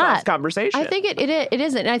cultural sauce conversation. I think it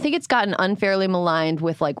isn't. And I think it's gotten unfairly maligned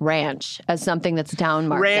with like ranch as something that's down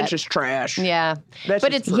market. Ranch is trash. Yeah.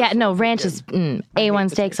 But it's ranch is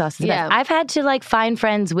A1 steak sauce is the best. I've had to like find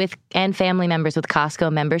friends with and family members with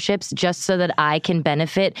Costco memberships just so that I can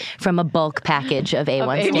benefit from a bulk package of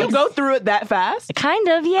A1 steaks. Can you go through it that fast? Kind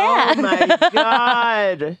of, yeah. Oh my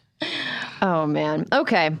God. Oh, man.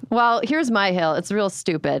 Okay. Well, here's my hill. It's real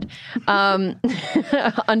stupid.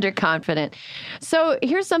 Underconfident. So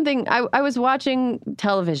here's something. I was watching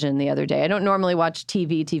television the other day. I don't normally watch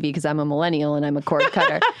TV because I'm a millennial and I'm a cord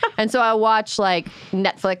cutter. And so I watch like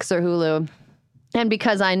Netflix or Hulu. And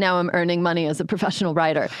because I now am earning money as a professional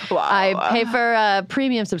writer, I pay for a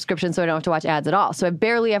premium subscription so I don't have to watch ads at all. So I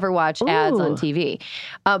barely ever watch ads on TV.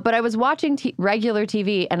 But I was watching regular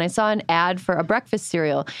TV and I saw an ad for a breakfast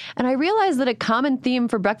cereal. And I realized that a common theme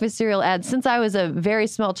for breakfast cereal ads since I was a very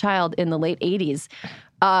small child in the late 80s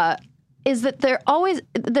is that they're always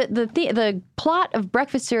the plot of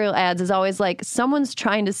breakfast cereal ads is always like someone's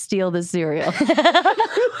trying to steal the cereal.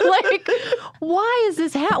 Like, why is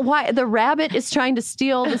this? Why the rabbit is trying to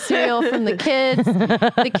steal the cereal from the kids?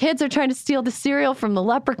 The kids are trying to steal the cereal from the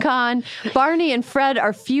leprechaun. Barney and Fred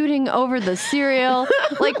are feuding over the cereal.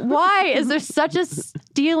 Like, why is there such a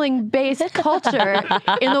stealing-based culture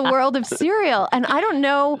in the world of cereal? And I don't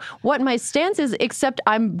know what my stance is, except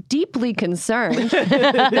I'm deeply concerned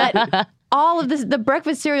that all of this, the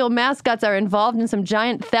breakfast cereal mascots are involved in some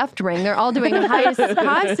giant theft ring. They're all doing heists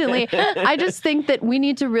constantly. I just think that we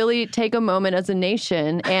need to really take a moment as a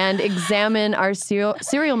nation and examine our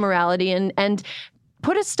cereal morality and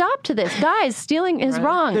put a stop to this. Guys, stealing is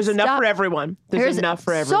wrong. There's enough for everyone. There's enough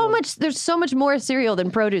for everyone. There's so much more cereal than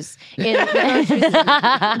produce in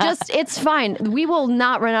it's fine. We will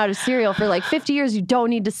not run out of cereal for like 50 years. You don't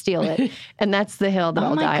need to steal it. And that's the hill that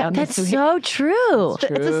I'll die on. That's so true. It's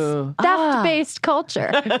a theft-based culture.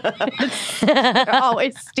 They're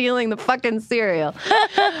always stealing the fucking cereal.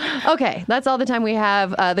 Okay, that's all the time we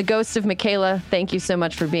have. The ghost of Michaela, thank you so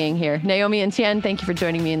much for being here. Naomi and Tien, thank you for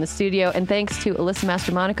joining me in the studio. And thanks to Alyssa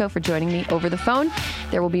Mastromonaco for joining me over the phone.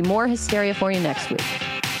 There will be more hysteria for you next week.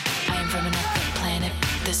 I am from another planet.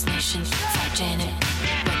 This nation, Fat Janet.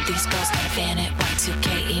 But these girls gotta fan it.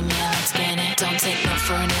 Y2K, email and scan it. Don't take no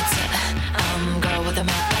for an answer. Girl with a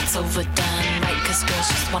mouth that's overdone. Right, cause girls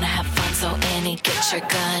just wanna have fun. So Annie, get your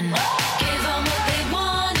gun. Give them what they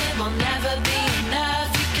want. It will never be enough.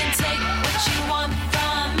 You can take what you want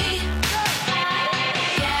from me.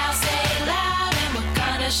 Yeah, I'll say it loud and we're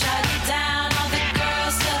gonna shut it down.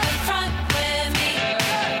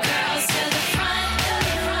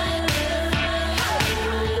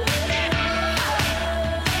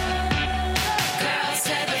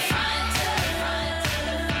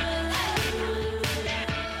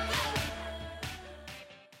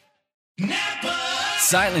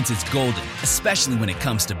 Silence is golden, especially when it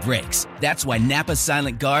comes to brakes. That's why Napa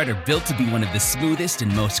Silent Guard are built to be one of the smoothest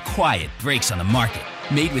and most quiet brakes on the market.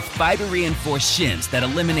 Made with fiber-reinforced shims that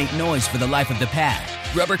eliminate noise for the life of the pad,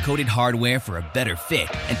 rubber-coated hardware for a better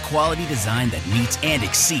fit, and quality design that meets and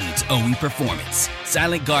exceeds OE performance.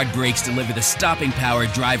 Silent Guard brakes deliver the stopping power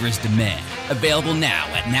drivers demand. Available now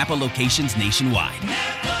at Napa locations nationwide.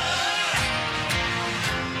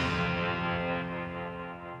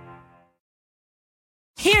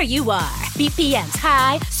 Here you are, BPMs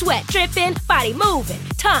high, sweat dripping, body moving,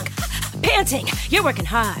 tongue panting. You're working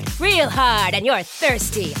hard, real hard, and you're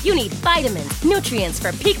thirsty. You need vitamins, nutrients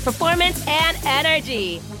for peak performance and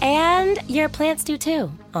energy. And your plants do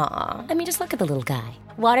too. Aw, I mean, just look at the little guy.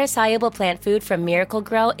 Water-soluble plant food from Miracle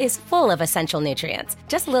Grow is full of essential nutrients.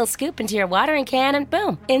 Just a little scoop into your watering can and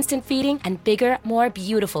boom, instant feeding and bigger, more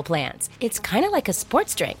beautiful plants. It's kind of like a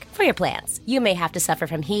sports drink for your plants. You may have to suffer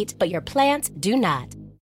from heat, but your plants do not.